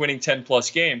 since he was winning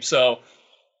 10+ games. So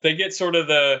they get sort of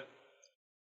the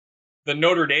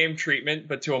Notre Dame treatment,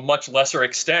 but to a much lesser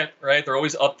extent, right? They're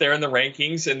always up there in the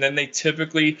rankings, and then they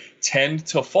typically tend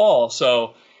to fall.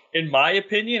 So in my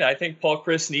opinion, I think Paul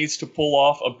Chryst needs to pull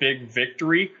off a big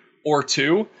victory or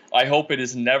 2. I hope it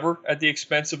is never at the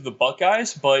expense of the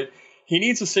Buckeyes, but he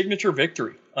needs a signature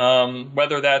victory,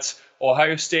 whether that's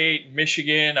Ohio State,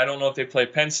 Michigan. I don't know if they play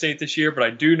Penn State this year, but I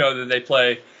do know that they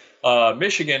play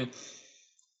Michigan.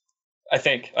 I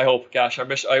hope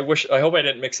I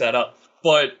didn't mix that up.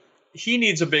 But he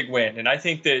needs a big win, and I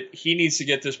think that he needs to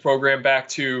get this program back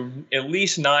to at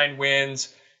least 9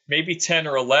 wins, maybe 10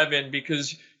 or 11,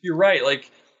 because you're right. Like,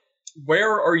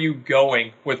 where are you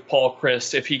going with Paul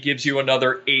Chryst if he gives you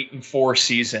another 8-4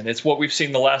 season? It's what we've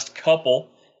seen the last couple.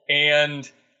 And,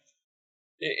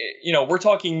 we're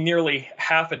talking nearly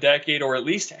half a decade, or at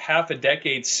least half a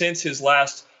decade since his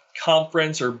last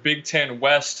conference or Big Ten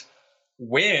West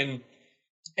win.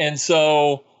 And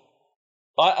so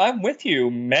I'm with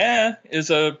you. Meh is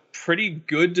a pretty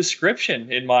good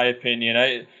description, in my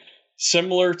opinion.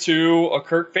 Similar to a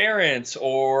Kirk Ferentz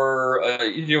or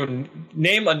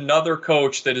name another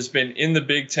coach that has been in the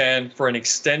Big Ten for an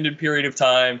extended period of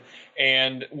time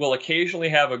and will occasionally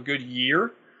have a good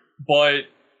year, but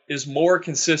is more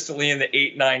consistently in the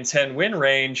 8, 9, 10 win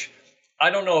range. I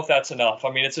don't know if that's enough.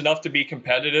 I mean, it's enough to be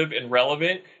competitive and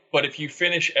relevant, but if you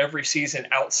finish every season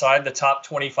outside the top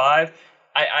 25,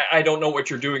 I don't know what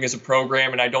you're doing as a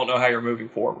program, and I don't know how you're moving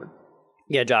forward.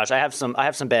 Yeah, Josh, I have some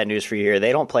bad news for you here.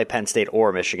 They don't play Penn State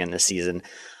or Michigan this season.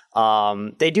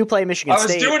 They do play Michigan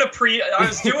State. I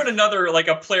was doing another like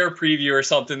a player preview or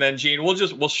something. Then Gene,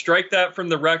 we'll strike that from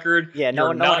the record. Yeah,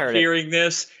 You're not hearing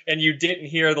this, and you didn't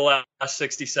hear the last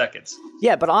 60 seconds.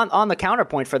 Yeah, but on the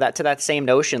counterpoint for that, to that same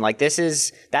notion, like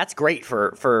that's great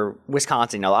for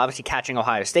Wisconsin. Obviously catching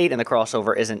Ohio State in the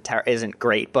crossover isn't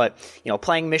great, but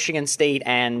playing Michigan State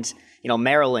and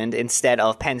Maryland instead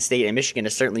of Penn State and Michigan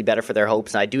is certainly better for their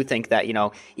hopes. And I do think that,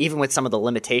 even with some of the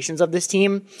limitations of this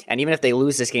team, and even if they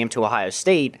lose this game to Ohio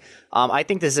State, I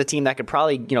think this is a team that could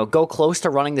probably, go close to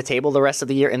running the table the rest of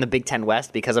the year in the Big Ten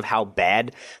West because of how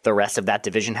bad the rest of that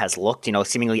division has looked.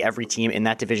 Seemingly every team in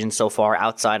that division so far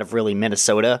outside of really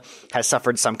Minnesota has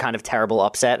suffered some kind of terrible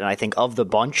upset. And I think of the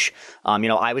bunch,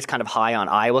 I was kind of high on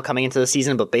Iowa coming into the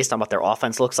season, but based on what their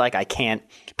offense looks like, I can't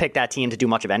pick that team to do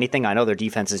much of anything. I know their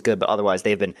defense is good, but otherwise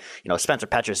they've been, Spencer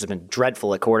Petras has been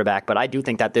dreadful at quarterback, but I do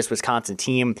think that this Wisconsin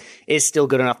team is still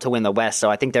good enough to win the West. So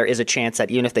I think there is a chance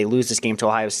that even if they lose this game to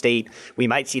Ohio State, we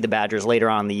might see the Badgers later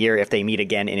on in the year if they meet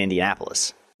again in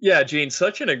Indianapolis. Yeah, Gene,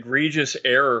 such an egregious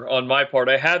error on my part.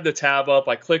 I had the tab up.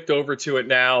 I clicked over to it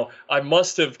now. I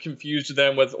must have confused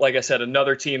them with, like I said,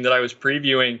 another team that I was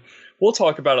previewing. We'll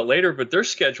talk about it later, but their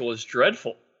schedule is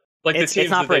dreadful. Like the teams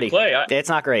that they play. It's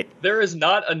not great. There is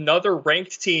not another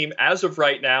ranked team as of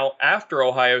right now after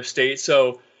Ohio State.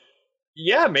 So,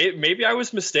 yeah, maybe I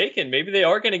was mistaken. Maybe they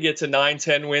are going to get to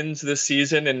 9-10 wins this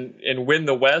season and win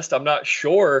the West. I'm not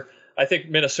sure. I think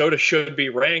Minnesota should be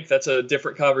ranked. That's a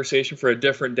different conversation for a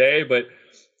different day. But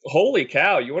holy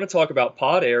cow, you want to talk about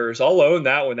pod errors. I'll own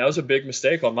that one. That was a big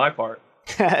mistake on my part.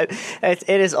 It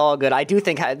is all good. I do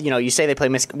think, you say they play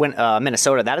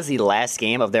Minnesota. That is the last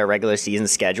game of their regular season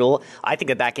schedule. I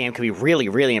think that game could be really,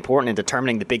 really important in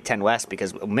determining the Big Ten West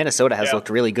because Minnesota has looked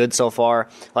really good so far.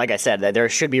 Like I said, there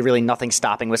should be really nothing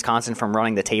stopping Wisconsin from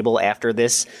running the table after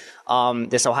this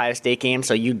Ohio State game.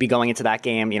 So you'd be going into that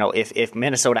game, if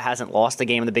Minnesota hasn't lost a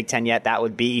game in the Big Ten yet, that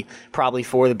would be probably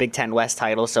for the Big Ten West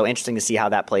title. So interesting to see how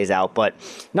that plays out. But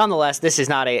nonetheless, this is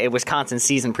not a Wisconsin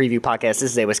season preview podcast. This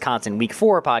is a Wisconsin Week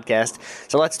 4 podcast.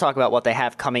 So let's talk about what they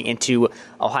have coming into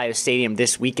Ohio Stadium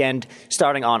this weekend.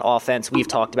 Starting on offense, we've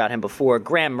talked about him before.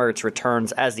 Graham Mertz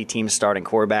returns as the team's starting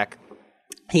quarterback.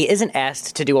 He isn't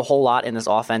asked to do a whole lot in this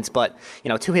offense, but,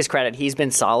 to his credit, he's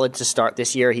been solid to start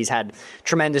this year. He's had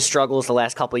tremendous struggles the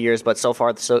last couple of years, but so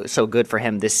far, so good for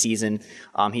him this season.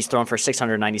 He's thrown for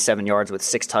 697 yards with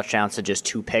 6 touchdowns to just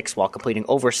 2 picks while completing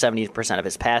over 70% of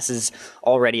his passes.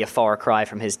 Already a far cry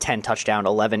from his 10-touchdown,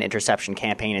 11-interception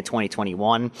campaign in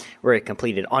 2021, where he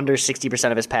completed under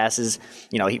 60% of his passes.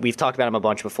 We've talked about him a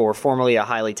bunch before. Formerly a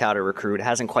highly touted recruit,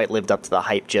 hasn't quite lived up to the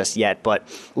hype just yet, but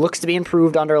looks to be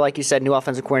improved under, like you said, new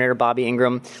offensive coordinator Bobby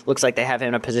Ingram. Looks like they have him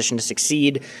in a position to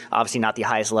succeed. Obviously not the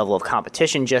highest level of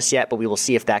competition just yet, but we will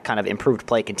see if that kind of improved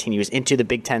play continues into the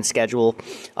Big Ten schedule.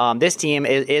 This team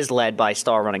is led by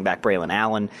star running back Braylon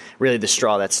Allen, really the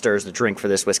straw that stirs the drink for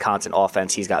this Wisconsin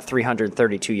offense. He's got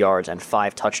 332 yards and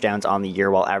 5 touchdowns on the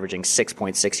year while averaging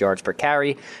 6.6 yards per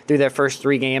carry through their first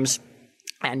 3 games.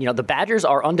 And, the Badgers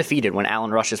are undefeated when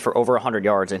Allen rushes for over 100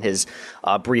 yards in his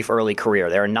brief early career.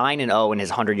 They're 9-0 in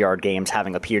his 100-yard games,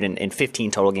 having appeared in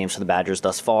 15 total games for the Badgers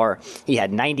thus far. He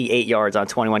had 98 yards on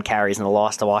 21 carries in the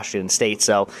loss to Washington State.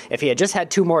 So if he had just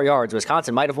had 2 more yards,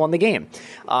 Wisconsin might have won the game.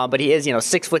 But he is,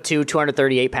 6'2",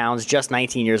 238 pounds, just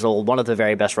 19 years old, one of the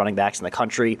very best running backs in the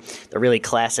country. The really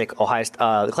classic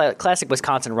classic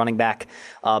Wisconsin running back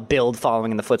build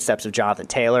following in the footsteps of Jonathan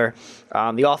Taylor.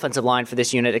 The offensive line for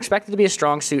this unit expected to be a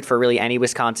strong suit for really any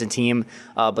Wisconsin team,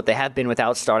 but they have been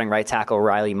without starting right tackle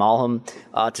Riley Malholm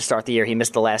to start the year. He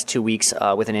missed the last 2 weeks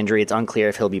with an injury. It's unclear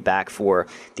if he'll be back for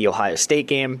the Ohio State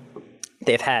game.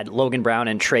 They've had Logan Brown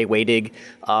and Trey Wadig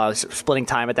splitting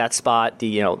time at that spot.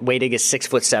 Wadig is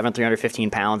 6'7", 315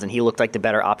 pounds, and he looked like the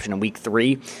better option in week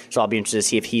 3. So I'll be interested to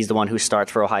see if he's the one who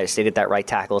starts for Ohio State at that right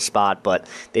tackle spot. But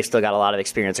they've still got a lot of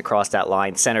experience across that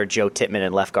line. Center Joe Tippmann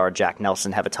and left guard Jack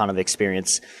Nelson have a ton of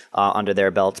experience under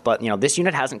their belts. But this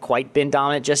unit hasn't quite been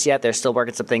dominant just yet. They're still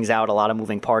working some things out. A lot of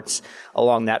moving parts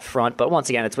along that front. But once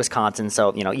again, it's Wisconsin,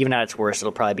 so even at its worst,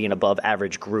 it'll probably be an above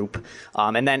average group.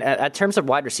 And then in terms of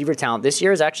wide receiver talent, this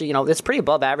year is actually, it's pretty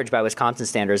above average by Wisconsin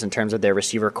standards in terms of their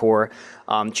receiver core.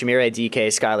 Chimere Dike,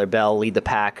 Skylar Bell lead the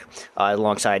pack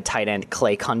alongside tight end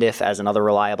Clay Cundiff as another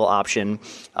reliable option.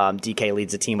 Dike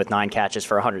leads the team with 9 catches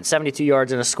for 172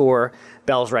 yards and a score.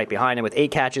 Bell's right behind him with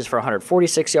 8 catches for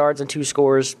 146 yards and 2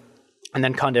 scores. And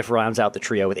then Cundiff rounds out the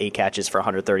trio with 8 catches for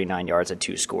 139 yards and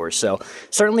 2 scores. So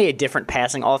certainly a different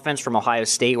passing offense from Ohio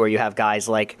State, where you have guys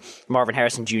like Marvin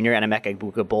Harrison Jr. and Emeka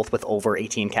Egbuka both with over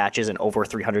 18 catches and over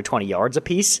 320 yards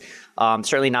apiece.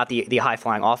 Certainly not the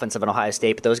high-flying offense of an Ohio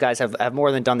State, but those guys have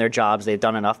more than done their jobs. They've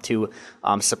done enough to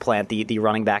supplant the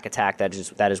running back attack. That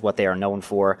is what they are known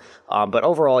for. But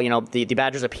overall, the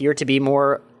Badgers appear to be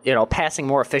more passing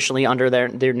more efficiently under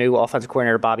their new offensive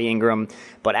coordinator, Bobby Ingram.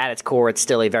 But at its core, it's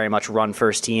still a very much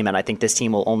run-first team, and I think this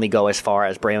team will only go as far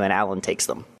as Braylon Allen takes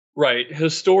them. Right.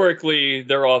 Historically,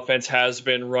 their offense has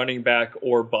been running back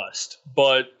or bust.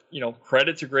 But,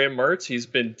 credit to Graham Mertz. He's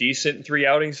been decent in 3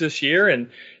 outings this year, and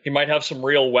he might have some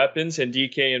real weapons in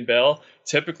DK and Bell.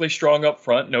 Typically strong up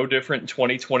front, no different in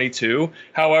 2022.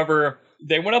 However,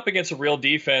 they went up against a real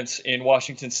defense in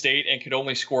Washington State and could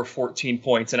only score 14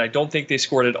 points, and I don't think they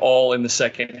scored it all in the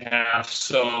second half.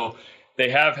 So they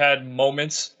have had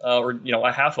moments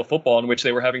a half of football in which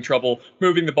they were having trouble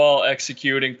moving the ball,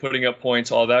 executing, putting up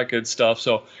points, all that good stuff.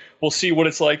 So we'll see what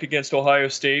it's like against Ohio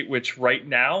State, which right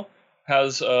now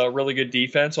has a really good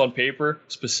defense on paper,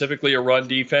 specifically a run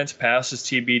defense. Pass is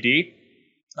TBD.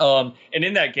 And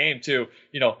in that game, too,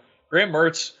 Graham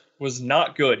Mertz was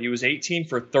not good. He was 18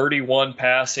 for 31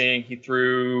 passing. He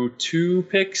threw 2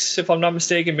 picks, if I'm not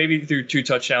mistaken. Maybe he threw 2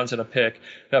 touchdowns and a pick.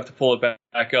 I have to pull it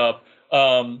back up.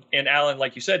 And Allen,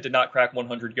 like you said, did not crack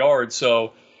 100 yards.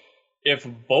 So if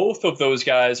both of those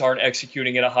guys aren't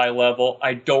executing at a high level,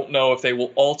 I don't know if they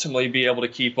will ultimately be able to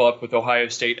keep up with Ohio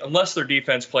State, unless their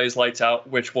defense plays lights out,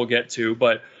 which we'll get to.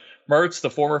 But Mertz,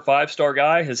 the former 5-star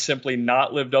guy, has simply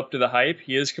not lived up to the hype.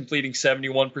 He is completing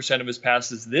 71% of his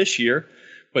passes this year,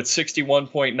 but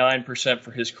 61.9%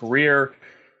 for his career,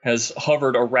 has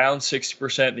hovered around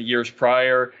 60% in the years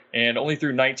prior, and only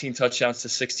threw 19 touchdowns to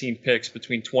 16 picks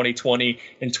between 2020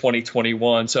 and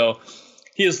 2021. So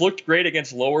he has looked great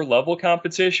against lower level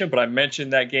competition, but I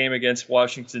mentioned that game against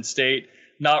Washington State,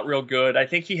 not real good. I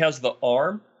think he has the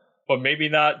arm, but maybe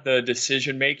not the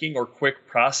decision-making or quick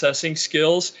processing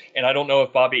skills, and I don't know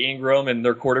if Bobby Ingram and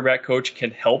their quarterback coach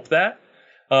can help that.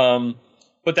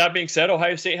 But that being said,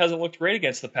 Ohio State hasn't looked great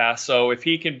against the pass. So if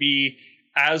he can be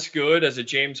as good as a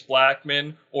James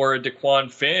Blackman or a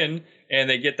DeQuan Finn and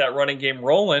they get that running game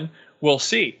rolling, we'll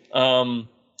see.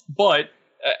 But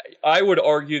I would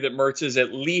argue that Mertz is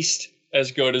at least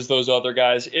as good as those other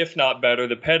guys, if not better.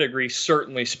 The pedigree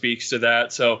certainly speaks to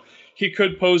that. So he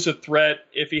could pose a threat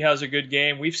if he has a good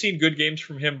game. We've seen good games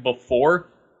from him before.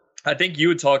 I think you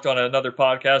had talked on another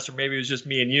podcast, or maybe it was just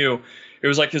me and you. It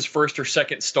was like his first or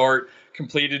second start,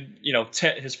 completed,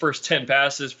 his first 10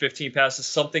 passes, 15 passes,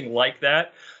 something like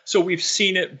that. So we've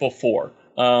seen it before,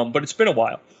 but it's been a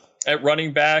while. At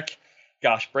running back,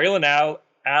 Braylon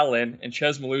Allen and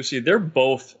Chez Mellusi, they're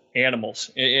both animals,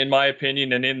 in my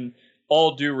opinion, and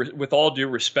with all due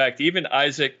respect. Even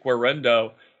Isaac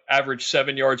Guerendo averaged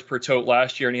 7 yards per tote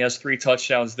last year, and he has 3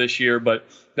 touchdowns this year, but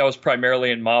that was primarily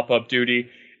in mop-up duty.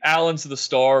 Allen's the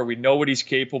star. We know what he's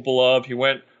capable of. He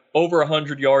went over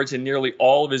 100 yards in nearly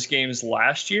all of his games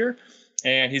last year,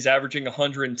 and he's averaging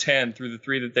 110 through the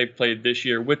 3 that they've played this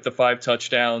year with the 5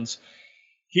 touchdowns.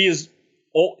 He is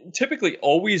typically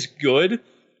always good,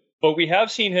 but we have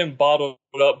seen him bottled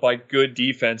up by good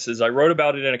defenses. I wrote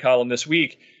about it in a column this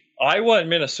week. Iowa and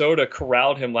Minnesota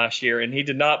corralled him last year, and he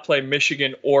did not play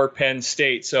Michigan or Penn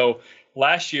State. So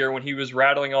last year, when he was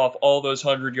rattling off all those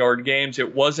 100-yard games,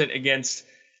 it wasn't against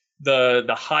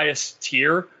the highest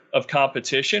tier of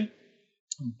competition,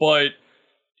 but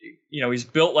he's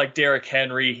built like Derrick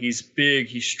Henry. He's big,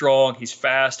 he's strong, he's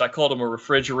fast. I called him a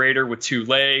refrigerator with 2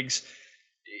 legs.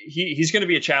 He's going to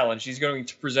be a challenge. He's going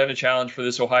to present a challenge for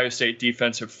this Ohio State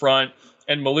defensive front.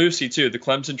 And Mellusi too, the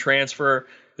Clemson transfer,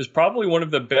 is probably one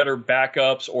of the better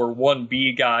backups or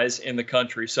 1B guys in the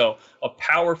country. So a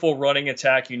powerful running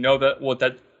attack. That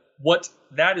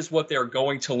is what they're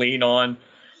going to lean on.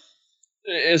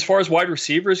 As far as wide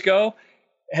receivers go,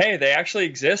 hey, they actually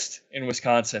exist in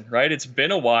Wisconsin, right? It's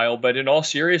been a while, but in all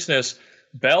seriousness,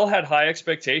 Bell had high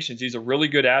expectations. He's a really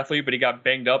good athlete, but he got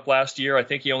banged up last year. I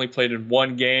think he only played in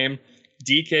one game.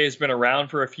 DK has been around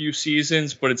for a few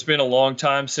seasons, but it's been a long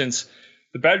time since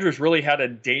the Badgers really had a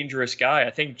dangerous guy.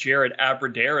 I think Jared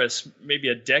Abbrederis, maybe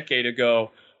a decade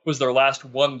ago, was their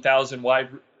last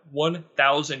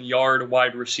 1,000-yard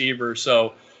wide receiver.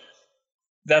 So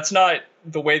that's not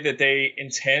the way that they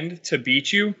intend to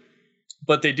beat you,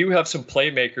 but they do have some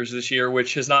playmakers this year,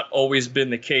 which has not always been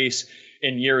the case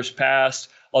in years past.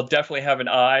 I'll definitely have an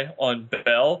eye on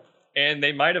Bell, and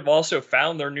they might have also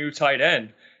found their new tight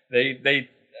end. They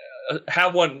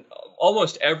have one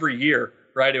almost every year,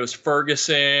 right? It was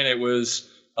Ferguson. It was,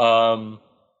 I'm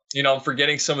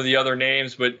forgetting some of the other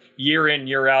names, but year in,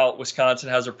 year out, Wisconsin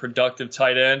has a productive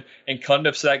tight end, and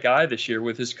Cundiff's that guy this year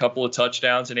with his couple of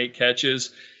touchdowns and 8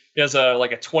 catches. He has a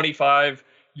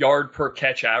 25-yard per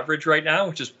catch average right now,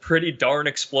 which is pretty darn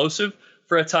explosive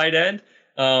for a tight end.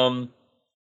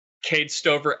 Cade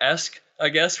Stover-esque, I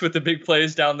guess, with the big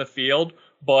plays down the field,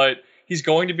 but he's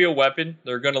going to be a weapon.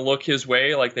 They're going to look his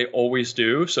way like they always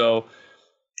do. So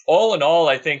all in all,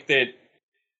 I think that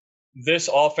this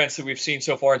offense that we've seen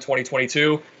so far in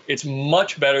 2022, it's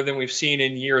much better than we've seen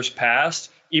in years past.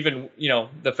 Even,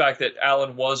 the fact that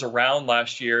Allen was around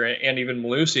last year and even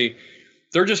Malusi,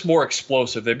 they're just more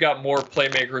explosive. They've got more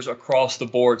playmakers across the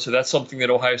board. So that's something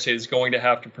that Ohio State is going to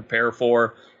have to prepare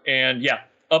for. And yeah,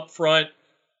 up front,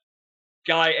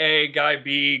 guy A, guy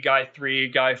B, guy 3,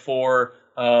 guy 4.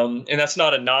 And that's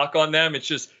not a knock on them. It's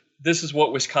just, this is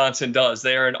what Wisconsin does.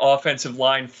 They are an offensive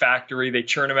line factory. They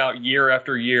churn them out year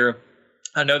after year.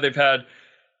 I know they've had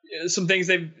some things,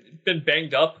 they've been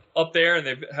banged up there, and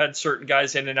they've had certain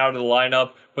guys in and out of the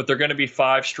lineup, but they're going to be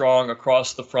 5 strong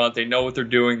across the front. They know what they're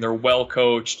doing. They're well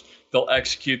coached. They'll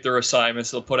execute their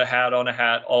assignments. They'll put a hat on a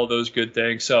hat, all those good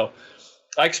things. So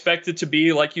I expect it to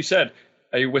be, like you said,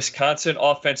 a Wisconsin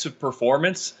offensive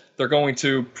performance. They're going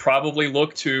to probably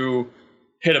look to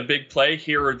hit a big play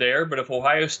here or there, but if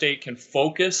Ohio State can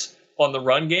focus on the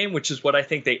run game, which is what I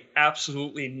think they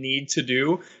absolutely need to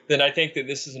do, then I think that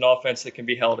this is an offense that can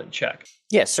be held in check.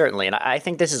 Yeah, certainly. And I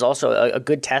think this is also a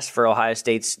good test for Ohio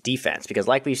State's defense, because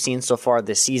like we've seen so far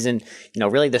this season,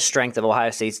 really the strength of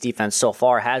Ohio State's defense so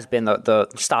far has been the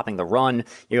stopping the run.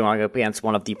 You're going up against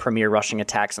one of the premier rushing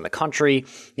attacks in the country.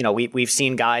 We've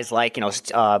seen guys like,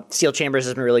 Steele Chambers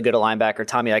has been really good at linebacker.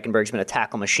 Tommy Eichenberg's been a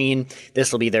tackle machine.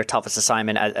 This will be their toughest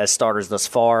assignment as starters thus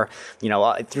far.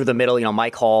 Through the middle,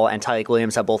 Mike Hall and Tyleik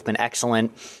Williams have both been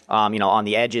excellent. On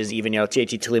the edges, even,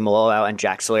 T.H.E. Tuimoloau and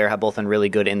Jack Sawyer have both been really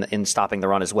good in stopping the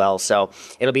run as well. So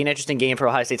it'll be an interesting game for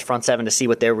Ohio State's front seven to see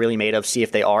what they're really made of, see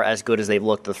if they are as good as they've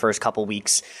looked the first couple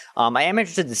weeks. I am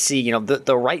interested to see,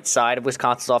 the right side of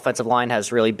Wisconsin's offensive line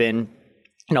has really been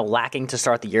lacking to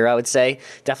start the year, I would say.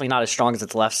 Definitely not as strong as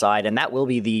its left side, and that will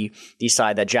be the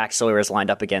side that Jack Sawyer is lined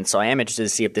up against. So I am interested to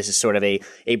see if this is sort of a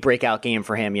breakout game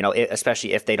for him,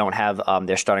 especially if they don't have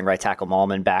their starting right tackle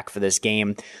Malman back for this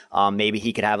game. Maybe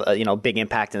he could have a big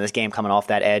impact in this game coming off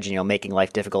that edge and making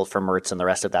life difficult for Mertz and the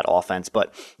rest of that offense.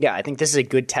 But yeah, I think this is a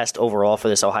good test overall for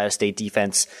this Ohio State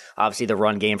defense. Obviously, the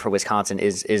run game for Wisconsin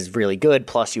is really good.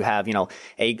 Plus, you have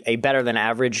a better than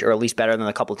average, or at least better than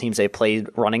a couple teams they played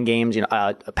running games.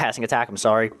 Passing attack, I'm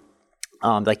sorry.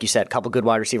 Like you said, a couple good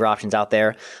wide receiver options out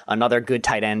there. Another good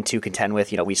tight end to contend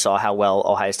with. We saw how well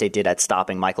Ohio State did at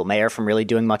stopping Michael Mayer from really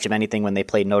doing much of anything when they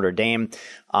played Notre Dame.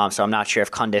 So I'm not sure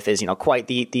if Cundiff is, quite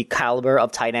the caliber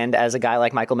of tight end as a guy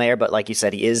like Michael Mayer, but like you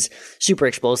said, he is super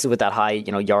explosive with that high,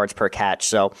 yards per catch.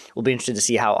 So we'll be interested to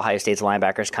see how Ohio State's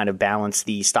linebackers kind of balance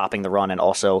the stopping the run and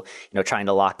also, trying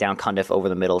to lock down Cundiff over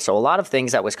the middle. So a lot of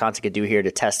things that Wisconsin could do here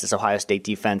to test this Ohio State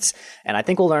defense. And I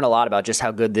think we'll learn a lot about just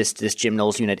how good this Jim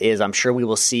Knowles unit is. I'm sure we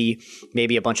will see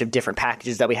maybe a bunch of different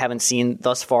packages that we haven't seen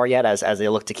thus far yet as they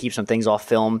look to keep some things off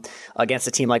film against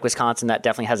a team like Wisconsin that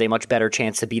definitely has a much better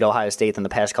chance to beat Ohio State than the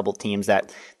past couple of teams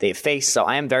that they've faced. So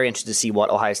I am very interested to see what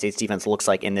Ohio State's defense looks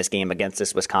like in this game against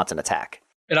this Wisconsin attack.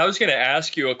 And I was going to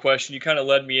ask you a question. You kind of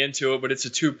led me into it, but it's a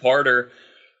two-parter.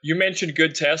 You mentioned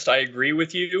good test. I agree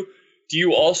with you. Do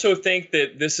you also think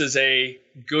that this is a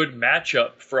good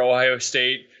matchup for Ohio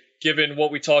State, given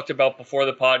what we talked about before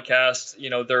the podcast?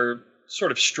 Their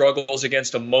sort of struggles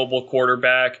against a mobile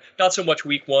quarterback, not so much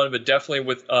week 1, but definitely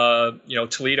with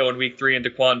Toledo in week 3 and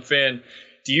DeQuan Finn.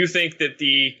 Do you think that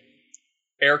the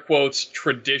air quotes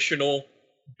traditional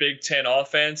Big Ten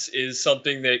offense is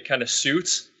something that kind of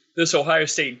suits this Ohio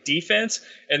State defense?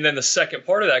 And then the second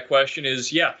part of that question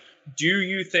is, do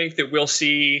you think that we'll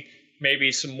see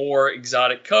maybe some more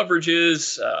exotic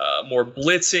coverages, more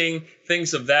blitzing,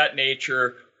 things of that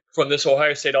nature from this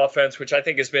Ohio State offense, which I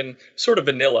think has been sort of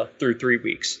vanilla through 3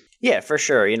 weeks. Yeah, for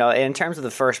sure. In terms of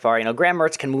the first part, Graham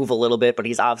Mertz can move a little bit, but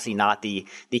he's obviously not the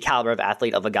caliber of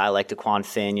athlete of a guy like DeQuan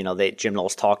Finn. Jim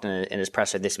Knowles talked in his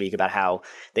presser this week about how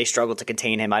they struggled to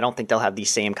contain him. I don't think they'll have the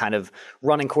same kind of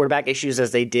running quarterback issues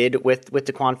as they did with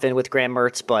DeQuan Finn, with Graham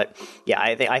Mertz. But yeah,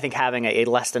 I think having a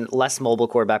less mobile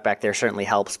quarterback back there certainly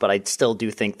helps. But I still do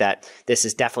think that this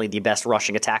is definitely the best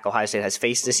rushing attack Ohio State has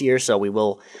faced this year. So we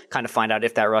will kind of find out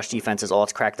if that rush defense is all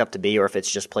it's cracked up to be, or if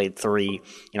it's just played three,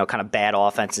 kind of bad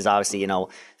offenses. Obviously,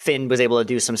 Finn was able to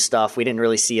do some stuff. We didn't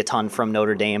really see a ton from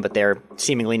Notre Dame, but they're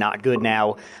seemingly not good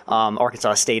now.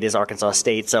 Arkansas State is Arkansas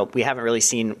State, so we haven't really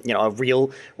seen a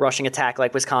real rushing attack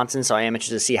like Wisconsin. So I am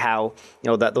interested to see how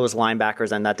that those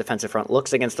linebackers and that defensive front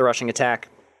looks against the rushing attack.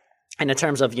 And in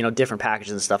terms of, different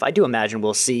packages and stuff, I do imagine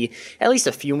we'll see at least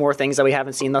a few more things that we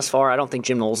haven't seen thus far. I don't think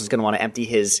Jim Knowles is going to want to empty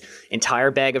his entire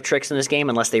bag of tricks in this game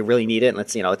unless they really need it. And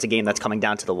it's a game that's coming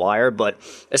down to the wire. But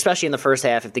especially in the first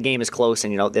half, if the game is close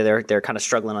and, they're kind of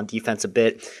struggling on defense a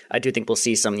bit, I do think we'll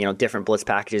see some, different blitz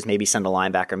packages, maybe send a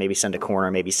linebacker, maybe send a corner,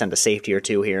 maybe send a safety or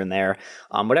two here and there.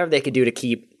 Whatever they could do to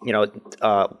keep,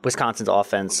 Wisconsin's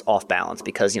offense off balance,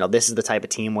 because, this is the type of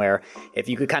team where if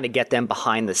you could kind of get them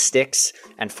behind the sticks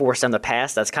and force them to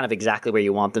pass, that's kind of exactly where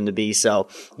you want them to be. So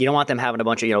you don't want them having a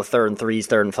bunch of, third and threes,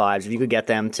 third and fives. If you could get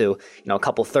them to, a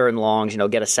couple third and longs,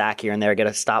 get a sack here and there, get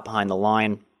a stop behind the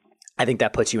line, I think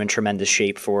that puts you in tremendous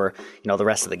shape for, the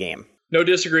rest of the game. No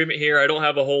disagreement here. I don't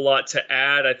have a whole lot to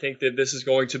add. I think that this is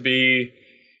going to be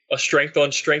a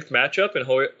strength-on-strength matchup, and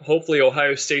hopefully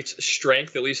Ohio State's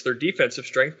strength, at least their defensive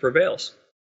strength, prevails.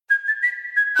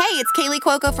 Hey, it's Kaylee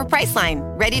Cuoco for Priceline.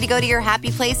 Ready to go to your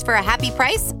happy place for a happy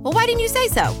price? Well, why didn't you say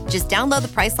so? Just download the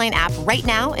Priceline app right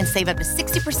now and save up to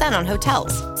 60% on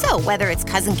hotels. So whether it's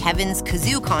Cousin Kevin's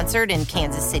Kazoo Concert in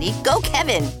Kansas City, go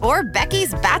Kevin, or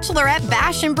Becky's Bachelorette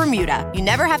Bash in Bermuda, you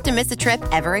never have to miss a trip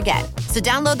ever again. So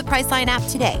download the Priceline app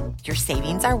today. Your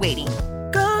savings are waiting.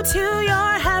 Go to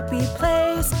your happy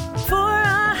place for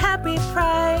a happy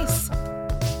price.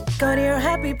 Go to your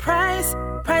happy price,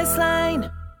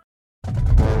 Priceline.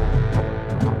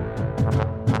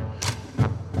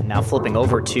 Now flipping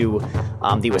over to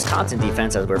the Wisconsin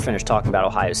defense, as we're finished talking about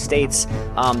Ohio State's.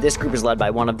 This group is led by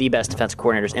one of the best defensive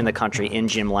coordinators in the country in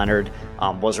Jim Leonhard.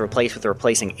 Was tasked with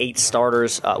replacing 8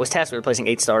 starters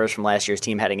from last year's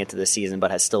team heading into the season,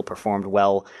 but has still performed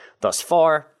well thus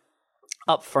far.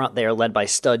 Up front, they are led by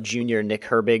stud junior Nick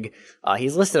Herbig.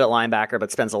 He's listed at linebacker,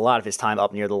 but spends a lot of his time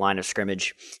up near the line of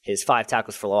scrimmage. His 5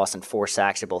 tackles for loss and 4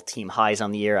 sacks are both team highs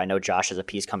on the year. I know Josh has a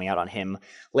piece coming out on him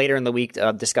later in the week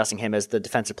discussing him as the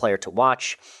defensive player to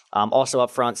watch. Also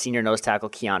up front, senior nose tackle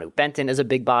Keanu Benton is a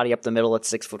big body up the middle at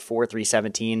 6'4",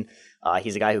 317.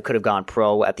 He's a guy who could have gone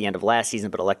pro at the end of last season,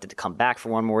 but elected to come back for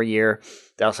one more year.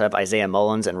 They also have Isaiah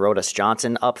Mullins and Rodas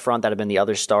Johnson up front that have been the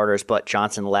other starters, but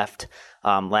Johnson left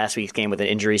last week's game with an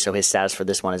injury, so his status for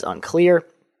this one is unclear.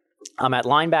 At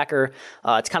linebacker,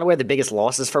 it's kind of where the biggest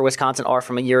losses for Wisconsin are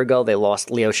from a year ago. They lost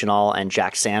Leo Chenal and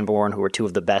Jack Sanborn, who were 2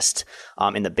 of the best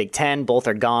in the Big Ten. Both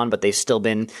are gone, but they've still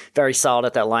been very solid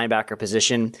at that linebacker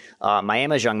position.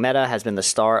 Maema Jungmeta has been the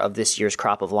star of this year's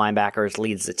crop of linebackers,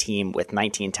 leads the team with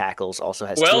 19 tackles, also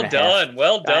has Well 2.5.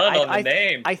 done on the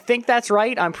name. I think that's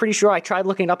right. I'm pretty sure. I tried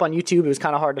looking it up on YouTube. It was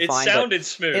kind of hard to find. It sounded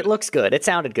smooth. It looks good. It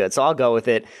sounded good, so I'll go with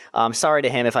it. Sorry to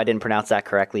him if I didn't pronounce that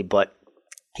correctly, but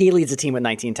he leads the team with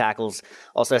 19 tackles,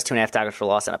 also has 2.5 tackles for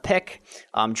loss and a pick.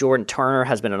 Jordan Turner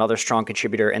has been another strong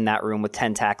contributor in that room with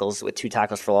 10 tackles, with 2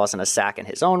 tackles for loss and a sack in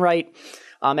his own right.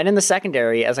 And in the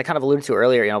secondary, as I kind of alluded to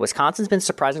earlier, Wisconsin's been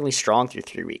surprisingly strong through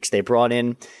 3 weeks. They brought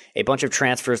in a bunch of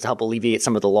transfers to help alleviate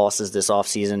some of the losses this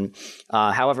offseason.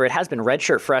 However, it has been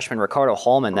redshirt freshman Ricardo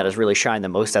Hallman that has really shined the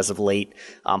most as of late.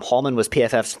 Hallman was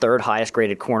PFF's 3rd highest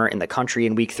graded corner in the country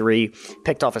in week 3,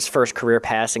 picked off his first career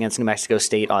pass against New Mexico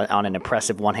State on an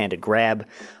impressive one-handed grab.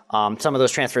 Some of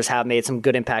those transfers have made some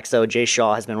good impacts, though. Jay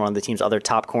Shaw has been one of the team's other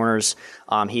top corners.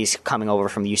 He's coming over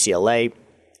from UCLA.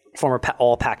 Former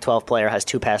all Pac-12 player, has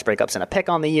 2 pass breakups and a pick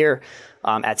on the year.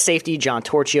 At safety, John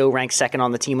Torchio ranks second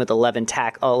on the team with 11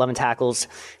 tackles,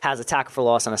 has a tackle for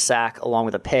loss and a sack, along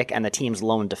with a pick and the team's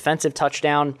lone defensive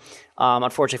touchdown.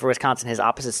 Unfortunately for Wisconsin, his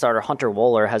opposite starter, Hunter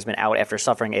Wohler, has been out after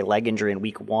suffering a leg injury in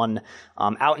week 1.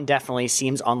 Out indefinitely,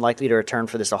 seems unlikely to return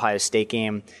for this Ohio State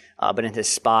game. But in his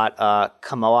spot,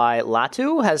 Kamoai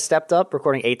Latu has stepped up,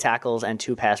 recording 8 tackles and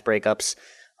 2 pass breakups.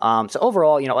 So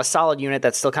overall, a solid unit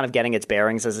that's still kind of getting its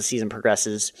bearings as the season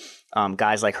progresses.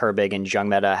 Guys like Herbig and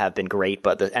Jungmeta have been great,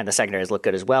 and the secondaries look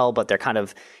good as well, but they're kind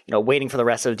of, waiting for the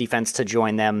rest of the defense to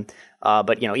join them.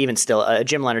 But even still, a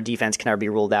Jim Leonhard defense can never be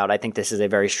ruled out. I think this is a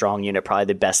very strong unit, probably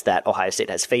the best that Ohio State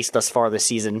has faced thus far this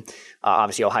season.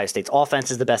 Obviously, Ohio State's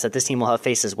offense is the best that this team will have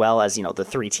faced, as well as, the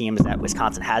three teams that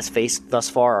Wisconsin has faced thus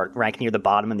far are ranked near the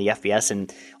bottom in the FBS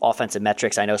and offensive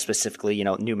metrics. I know specifically,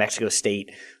 New Mexico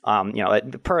State,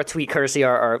 per a tweet courtesy,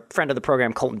 our friend of the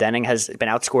program, Colton Denning, has been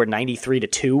outscored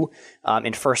 93-2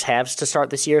 in first halves to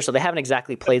start this year. So they haven't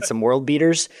exactly played some world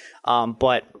beaters,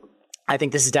 but I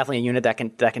think this is definitely a unit that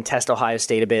can test Ohio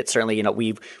State a bit. Certainly,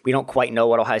 we don't quite know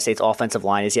what Ohio State's offensive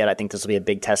line is yet. I think this will be a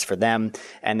big test for them.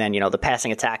 And then, the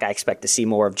passing attack, I expect to see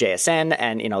more of JSN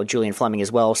and, Julian Fleming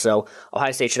as well. So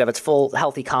Ohio State should have its full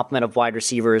healthy complement of wide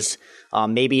receivers,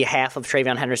 maybe half of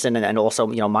TreVeyon Henderson and also,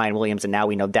 Mayan Williams. And now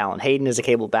we know Dallin Hayden is a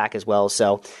cable back as well.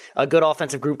 So a good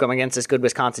offensive group going against this good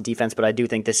Wisconsin defense. But I do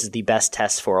think this is the best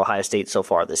test for Ohio State so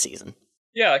far this season.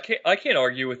 Yeah, I can't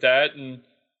argue with that. And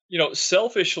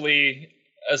selfishly,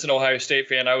 as an Ohio State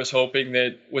fan, I was hoping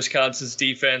that Wisconsin's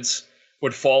defense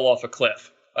would fall off a cliff.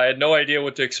 I had no idea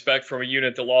what to expect from a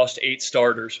unit that lost 8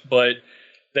 starters, but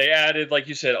they added, like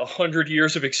you said, 100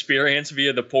 years of experience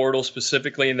via the portal,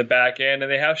 specifically in the back end,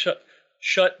 and they have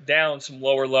shut down some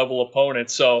lower-level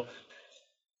opponents. So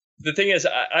the thing is,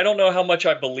 I don't know how much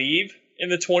I believe in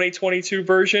the 2022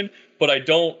 version, but I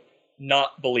don't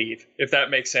not believe, if that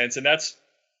makes sense. And that's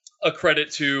a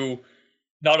credit to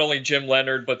not only Jim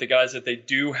Leonhard, but the guys that they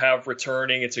do have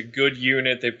returning. It's a good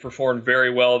unit. They've performed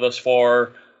very well thus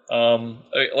far.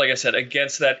 Like I said,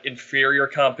 against that inferior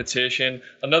competition.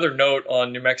 Another note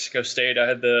on New Mexico State, I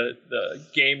had the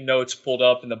game notes pulled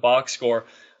up in the box score.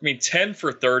 10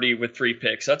 for 30 with 3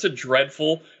 picks. That's a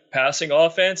dreadful passing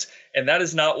offense, and that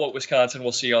is not what Wisconsin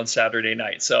will see on Saturday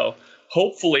night. So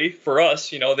hopefully for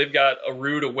us, they've got a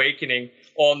rude awakening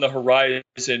on the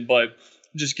horizon, but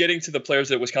just getting to the players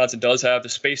that Wisconsin does have, the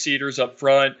space eaters up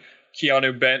front,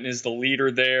 Keanu Benton is the leader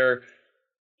there.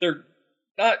 They're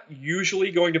not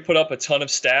usually going to put up a ton of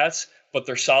stats, but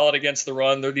they're solid against the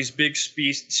run. They're these big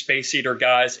space eater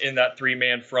guys in that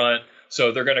 3-man front.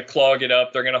 So they're going to clog it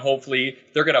up. They're going to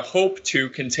hope to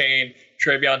contain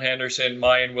TreVeyon Henderson,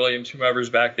 Mayan Williams, whomever's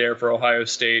back there for Ohio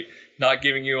State, not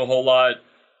giving you a whole lot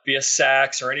via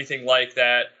sacks or anything like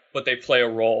that, but they play a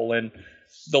role. And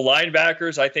the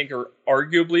linebackers, I think, are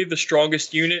arguably the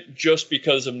strongest unit just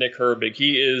because of Nick Herbig.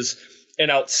 He is an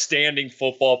outstanding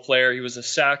football player. He was a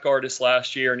sack artist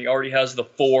last year, and he already has the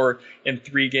 4 in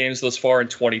 3 games thus far in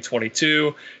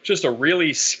 2022. Just a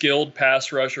really skilled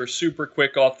pass rusher, super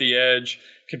quick off the edge,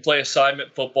 can play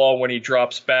assignment football when he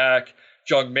drops back.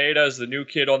 Jungmeta is the new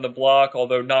kid on the block,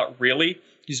 although not really.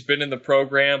 He's been in the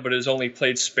program, but has only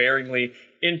played sparingly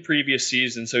in previous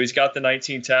seasons. So he's got the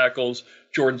 19 tackles.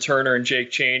 Jordan Turner and Jake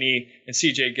Chaney and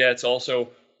CJ Getz also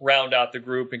round out the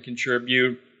group and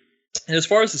contribute. And as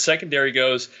far as the secondary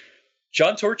goes,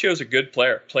 John Torchio is a good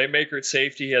player. Playmaker at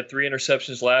safety. He had 3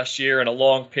 interceptions last year and a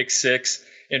long pick 6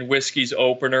 in Whiskey's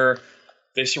opener.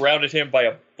 They surrounded him by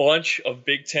a bunch of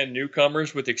Big Ten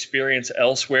newcomers with experience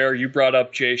elsewhere. You brought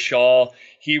up Jay Shaw.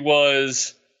 He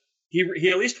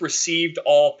at least received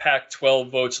all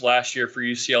Pac-12 votes last year for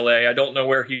UCLA. I don't know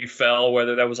where he fell,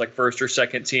 whether that was like first or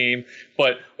second team,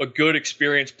 but a good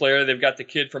experienced player. They've got the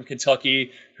kid from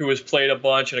Kentucky who has played a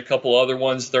bunch and a couple other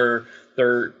ones. Their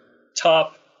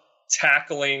top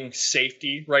tackling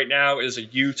safety right now is a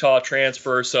Utah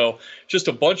transfer. So just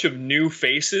a bunch of new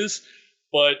faces,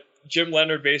 but Jim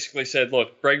Leonhard basically said,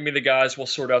 look, bring me the guys, we'll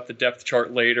sort out the depth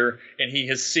chart later. And he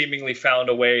has seemingly found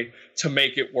a way to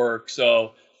make it work.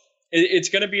 So it's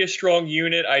going to be a strong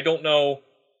unit. I don't know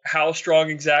how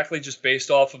strong exactly, just based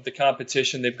off of the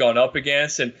competition they've gone up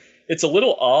against. And it's a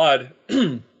little odd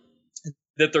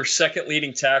that their second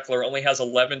leading tackler only has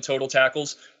 11 total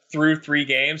tackles through 3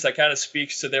 games. That kind of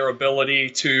speaks to their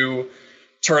ability to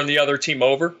turn the other team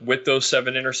over with those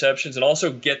 7 interceptions and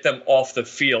also get them off the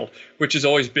field, which is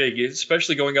always big,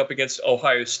 especially going up against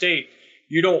Ohio State.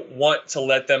 You don't want to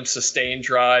let them sustain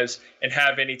drives and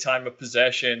have any time of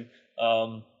possession.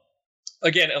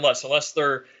 Again, unless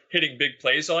they're hitting big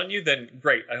plays on you, then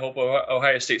great. I hope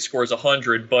Ohio State scores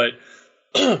 100. But,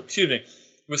 excuse me,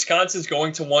 Wisconsin's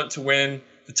going to want to win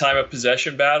the time of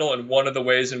possession battle, and one of the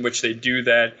ways in which they do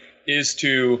that is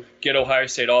to get Ohio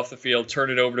State off the field,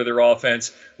 turn it over to their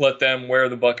offense, let them wear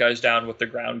the Buckeyes down with the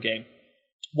ground game.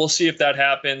 We'll see if that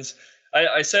happens.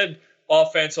 I said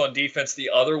offense on defense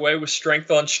the other way with strength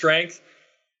on strength,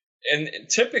 and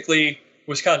typically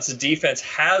Wisconsin defense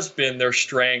has been their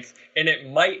strength, and it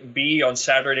might be on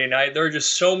Saturday night. There are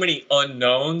just so many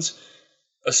unknowns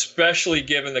especially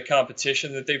given the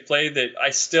competition that they played, that I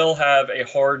still have a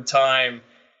hard time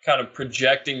kind of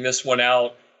projecting this one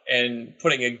out and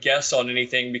putting a guess on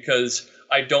anything, because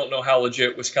I don't know how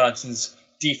legit Wisconsin's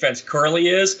defense currently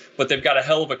is, but they've got a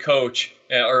hell of a coach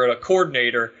or a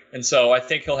coordinator, and so I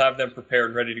think he'll have them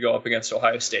prepared and ready to go up against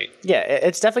Ohio State. Yeah,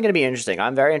 it's definitely going to be interesting.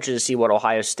 I'm very interested to see what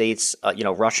Ohio State's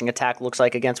rushing attack looks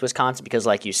like against Wisconsin, because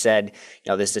like you said,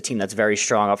 this is a team that's very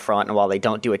strong up front, and while they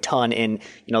don't do a ton in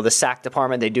the sack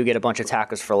department, they do get a bunch of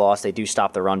tackles for loss. They do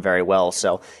stop the run very well.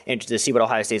 So interested to see what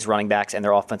Ohio State's running backs and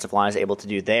their offensive line is able to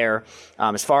do there.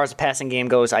 As far as the passing game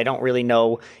goes, I don't really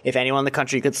know if anyone in the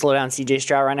country could slow down CJ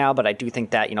Stroud right now, but I do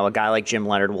think that a guy like Jim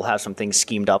Leonard will have some things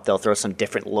schemed up. They'll throw some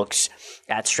different looks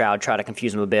at Stroud, try to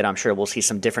confuse him a bit. I'm sure we'll see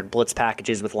some different blitz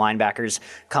packages with linebackers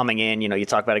coming in. You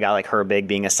talk about a guy like Herbig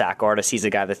being a sack artist. He's a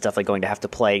guy that's definitely going to have to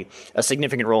play a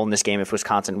significant role in this game if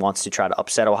Wisconsin wants to try to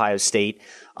upset Ohio State.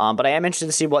 But I am interested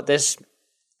to see what this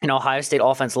Ohio State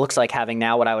offense looks like, having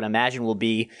now what I would imagine will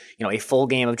be, a full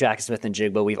game of Jackson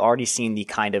Smith-Njigba. We've already seen the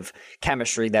kind of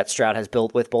chemistry that Stroud has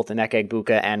built with both Emeka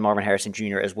Egbuka and Marvin Harrison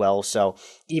Jr. as well. So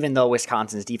even though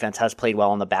Wisconsin's defense has played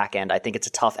well on the back end, I think it's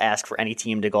a tough ask for any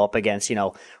team to go up against,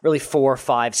 really 4,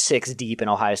 5, 6 deep in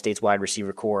Ohio State's wide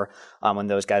receiver core when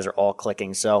those guys are all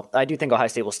clicking. So I do think Ohio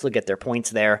State will still get their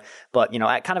points there. But,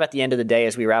 at the end of the day,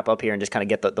 as we wrap up here and just kind of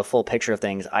get the full picture of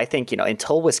things, I think,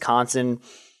 until Wisconsin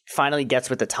finally gets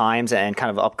with the times and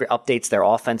kind of updates their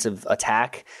offensive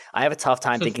attack, I have a tough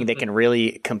time thinking they can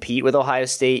really compete with Ohio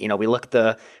State. We look at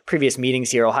the previous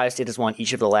meetings here. Ohio State has won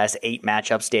each of the last 8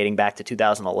 matchups dating back to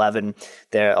 2011.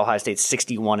 Ohio State's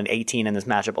 61-18 in this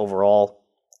matchup overall.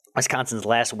 Wisconsin's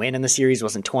last win in the series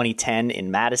was in 2010 in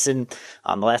Madison.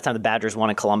 The last time the Badgers won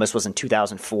in Columbus was in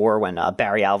 2004 when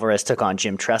Barry Alvarez took on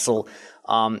Jim Tressel.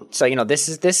 So this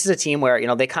is a team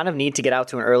where they kind of need to get out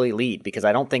to an early lead, because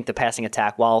I don't think the passing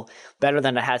attack, while better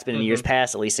than it has been in years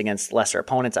past, at least against lesser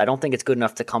opponents, I don't think it's good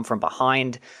enough to come from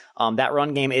behind. That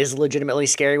run game is legitimately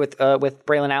scary with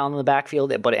Braylon Allen in the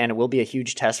backfield, and it will be a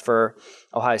huge test for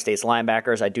Ohio State's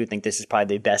linebackers. I do think this is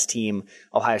probably the best team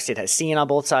Ohio State has seen on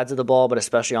both sides of the ball, but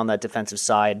especially on that defensive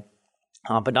side.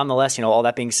 But nonetheless, all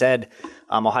that being said,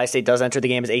 Ohio State does enter the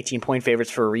game as 18-point favorites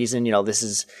for a reason. This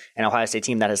is an Ohio State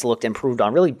team that has looked improved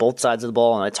on really both sides of the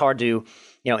ball, and it's hard to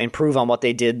improve on what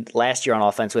they did last year on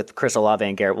offense with Chris Olave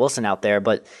and Garrett Wilson out there.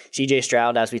 But CJ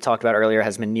Stroud, as we talked about earlier,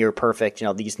 has been near perfect.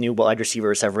 These new wide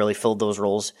receivers have really filled those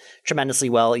roles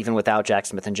tremendously well, even without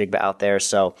Jackson Smith-Njigba out there.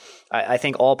 So I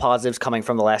think all positives coming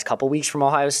from the last couple weeks from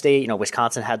Ohio State.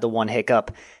 Wisconsin had the one hiccup,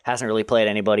 hasn't really played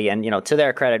anybody. And, to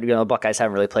their credit, the Buckeyes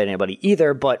haven't really played anybody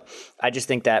either. But I just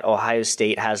think that Ohio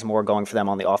State has more going for them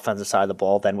on the offensive side of the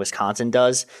ball than Wisconsin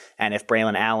does. And if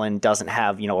Braylon Allen doesn't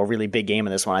have, a really big game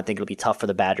in this one, I think it'll be tough for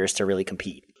the Badgers to really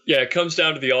compete. Yeah, it comes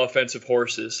down to the offensive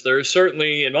horses. There is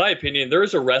certainly, in my opinion, there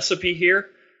is a recipe here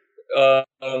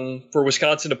for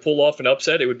Wisconsin to pull off an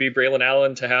upset. It would be Braylon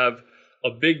Allen to have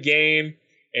a big game,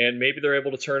 and maybe they're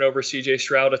able to turn over CJ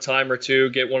Stroud a time or two,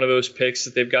 get one of those picks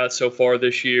that they've got so far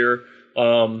this year.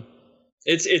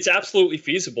 It's absolutely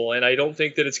feasible, and I don't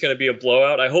think that it's going to be a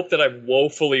blowout. I hope that I'm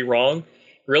woefully wrong.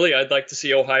 Really, I'd like to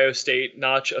see Ohio State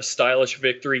notch a stylish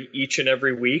victory each and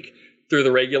every week through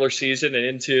the regular season and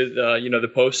into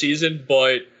the postseason.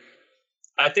 But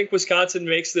I think Wisconsin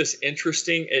makes this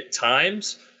interesting at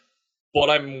times. But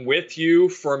I'm with you.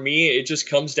 For me, it just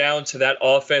comes down to that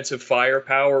offensive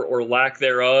firepower or lack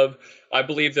thereof. I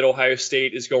believe that Ohio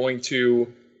State is going to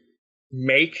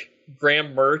make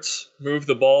Graham Mertz move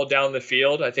the ball down the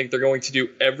field. I think they're going to do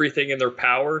everything in their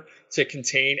power to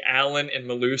contain Allen and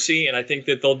Malusi, and I think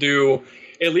that they'll do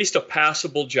at least a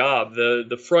passable job.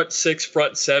 The front 6,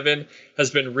 front 7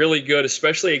 has been really good,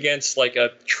 especially against like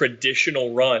a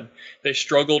traditional run. They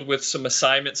struggled with some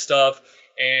assignment stuff,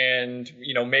 and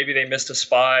maybe they missed a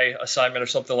spy assignment or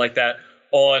something like that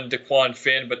on DeQuan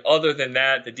Finn. But other than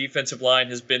that, the defensive line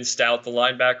has been stout. The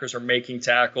linebackers are making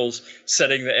tackles,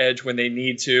 setting the edge when they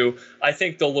need to. I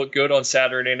think they'll look good on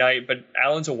Saturday night, but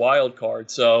Allen's a wild card.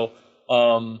 So,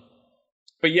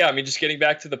 but yeah, just getting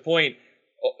back to the point,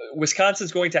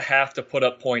 Wisconsin's going to have to put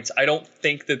up points. I don't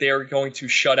think that they are going to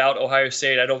shut out Ohio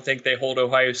State. I don't think they hold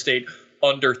Ohio State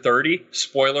under 30.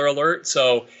 Spoiler alert.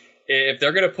 So if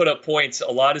they're going to put up points,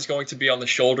 a lot is going to be on the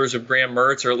shoulders of Graham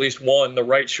Mertz, or at least one, the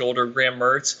right shoulder of Graham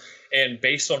Mertz. And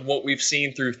based on what we've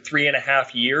seen through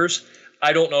 3.5 years,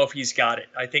 I don't know if he's got it.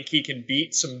 I think he can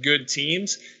beat some good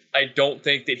teams. I don't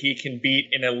think that he can beat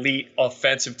an elite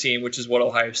offensive team, which is what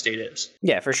Ohio State is.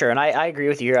 Yeah, for sure. And I agree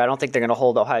with you here. I don't think they're going to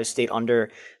hold Ohio State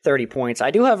under 30 points.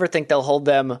 I do, however, think they'll hold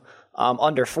them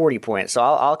under 40 points. So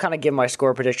I'll kind of give my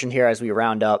score prediction here as we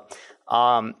round up.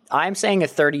 I'm saying a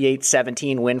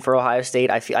 38-17 win for Ohio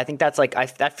State. I think that's like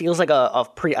that feels like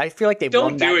I feel like they've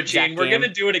don't do it, Gene. We're gonna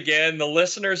do it again. The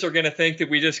listeners are gonna think that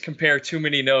we just compare too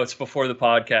many notes before the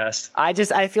podcast.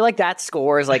 I feel like that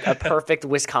score is like a perfect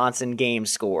Wisconsin game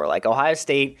score. Like Ohio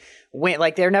State win,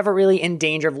 like they're never really in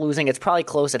danger of losing. It's probably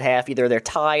close at half. Either they're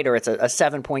tied or it's a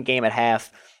 7-point game at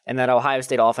half. And that Ohio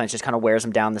State offense just kind of wears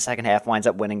them down the second half, winds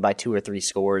up winning by 2 or 3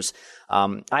 scores.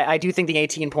 I do think the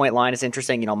 18-point line is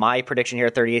interesting. My prediction here,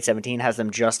 38-17, has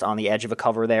them just on the edge of a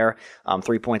cover there,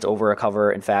 3 points over a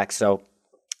cover, in fact. So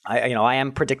I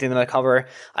am predicting them to cover.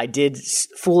 I did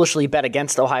foolishly bet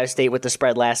against Ohio State with the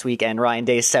spread last week, and Ryan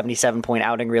Day's 77-point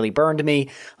outing really burned me.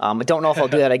 I don't know if I'll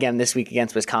do that again this week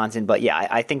against Wisconsin, but yeah,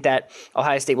 I think that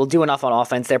Ohio State will do enough on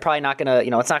offense. They're probably not going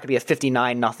to, it's not going to be a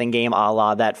 59-0 game a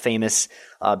la that famous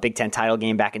Big Ten title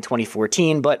game back in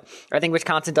 2014, but I think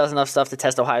Wisconsin does enough stuff to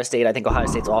test Ohio State. I think Ohio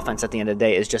State's offense at the end of the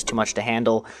day is just too much to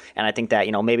handle, and I think that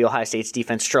maybe Ohio State's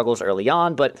defense struggles early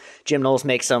on, but Jim Knowles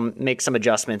makes some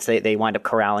adjustments. They wind up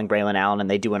corralling Braylon Allen,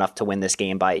 and they do enough to win this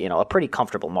game by a pretty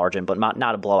comfortable margin, but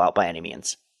not a blowout by any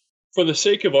means. For the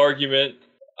sake of argument,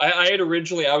 I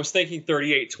was thinking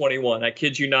 38-21. I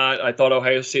kid you not. I thought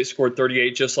Ohio State scored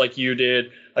 38 just like you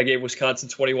did. I gave Wisconsin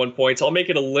 21 points. I'll make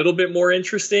it a little bit more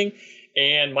interesting.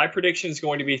 And my prediction is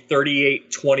going to be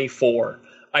 38-24.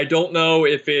 I don't know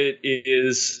if it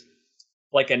is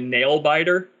like a nail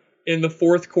biter in the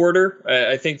fourth quarter.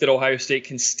 I think that Ohio State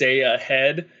can stay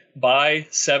ahead by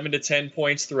 7 to 10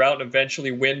 points throughout and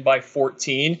eventually win by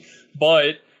 14.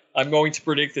 But I'm going to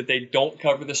predict that they don't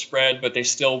cover the spread, but they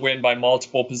still win by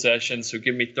multiple possessions. So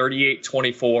give me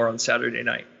 38-24 on Saturday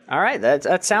night. All right,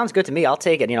 that sounds good to me. I'll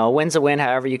take it. A win's a win,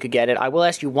 however you could get it. I will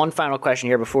ask you one final question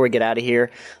here before we get out of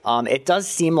here. It does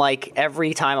seem like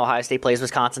every time Ohio State plays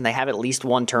Wisconsin, they have at least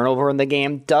one turnover in the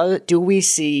game. Do we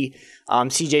see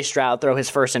C.J. Stroud throw his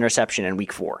first interception in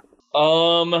Week 4?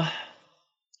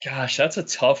 Gosh, that's a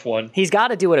tough one. He's got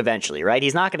to do it eventually, right?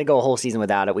 He's not going to go a whole season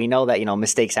without it. We know that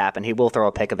mistakes happen. He will throw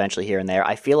a pick eventually here and there.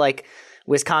 I feel like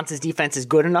Wisconsin's defense is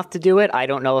good enough to do it. I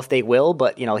don't know if they will,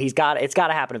 but it's got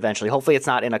to happen eventually. Hopefully it's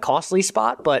not in a costly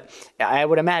spot, but I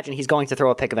would imagine he's going to throw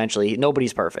a pick eventually.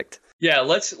 Nobody's perfect. Yeah,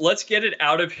 let's get it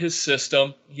out of his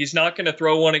system. He's not going to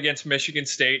throw one against Michigan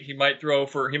State. He might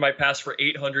pass for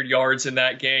 800 yards in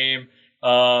that game.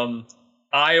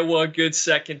 Iowa, good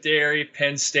secondary.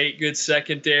 Penn State, good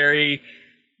secondary.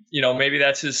 Maybe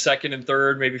that's his second and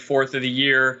third, maybe fourth of the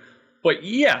year. But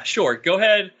yeah, sure. Go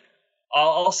ahead.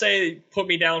 I'll say put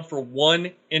me down for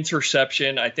one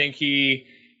interception. I think he,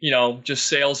 just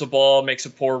sails a ball, makes a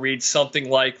poor read, something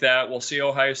like that. We'll see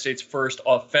Ohio State's first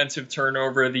offensive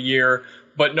turnover of the year,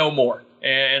 but no more.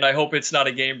 And I hope it's not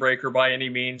a game breaker by any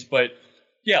means. But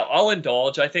yeah, I'll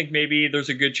indulge. I think maybe there's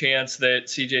a good chance that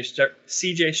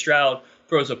CJ Stroud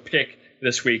throws a pick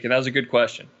this week, and that was a good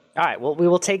question. All right, well, we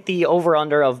will take the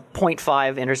over-under of 0.5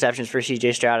 interceptions for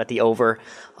C.J. Stroud at the over.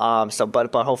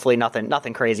 But hopefully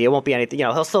nothing crazy. It won't be anything.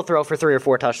 He'll still throw for 3 or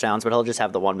 4 touchdowns, but he'll just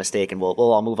have the one mistake, and we'll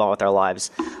all move on with our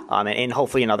lives. And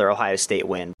hopefully another Ohio State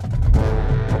win.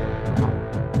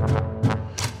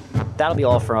 That'll be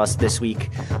all for us this week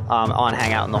on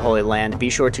Hangout in the Holy Land. Be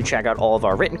sure to check out all of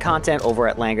our written content over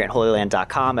at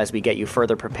landgrantholyland.com as we get you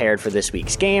further prepared for this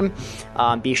week's game.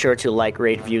 Be sure to like,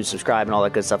 rate, view, subscribe, and all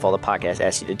that good stuff all the podcast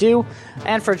asks you to do.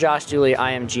 And for Josh Dooley,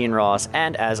 I am Gene Ross,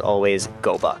 and as always,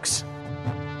 go Bucks.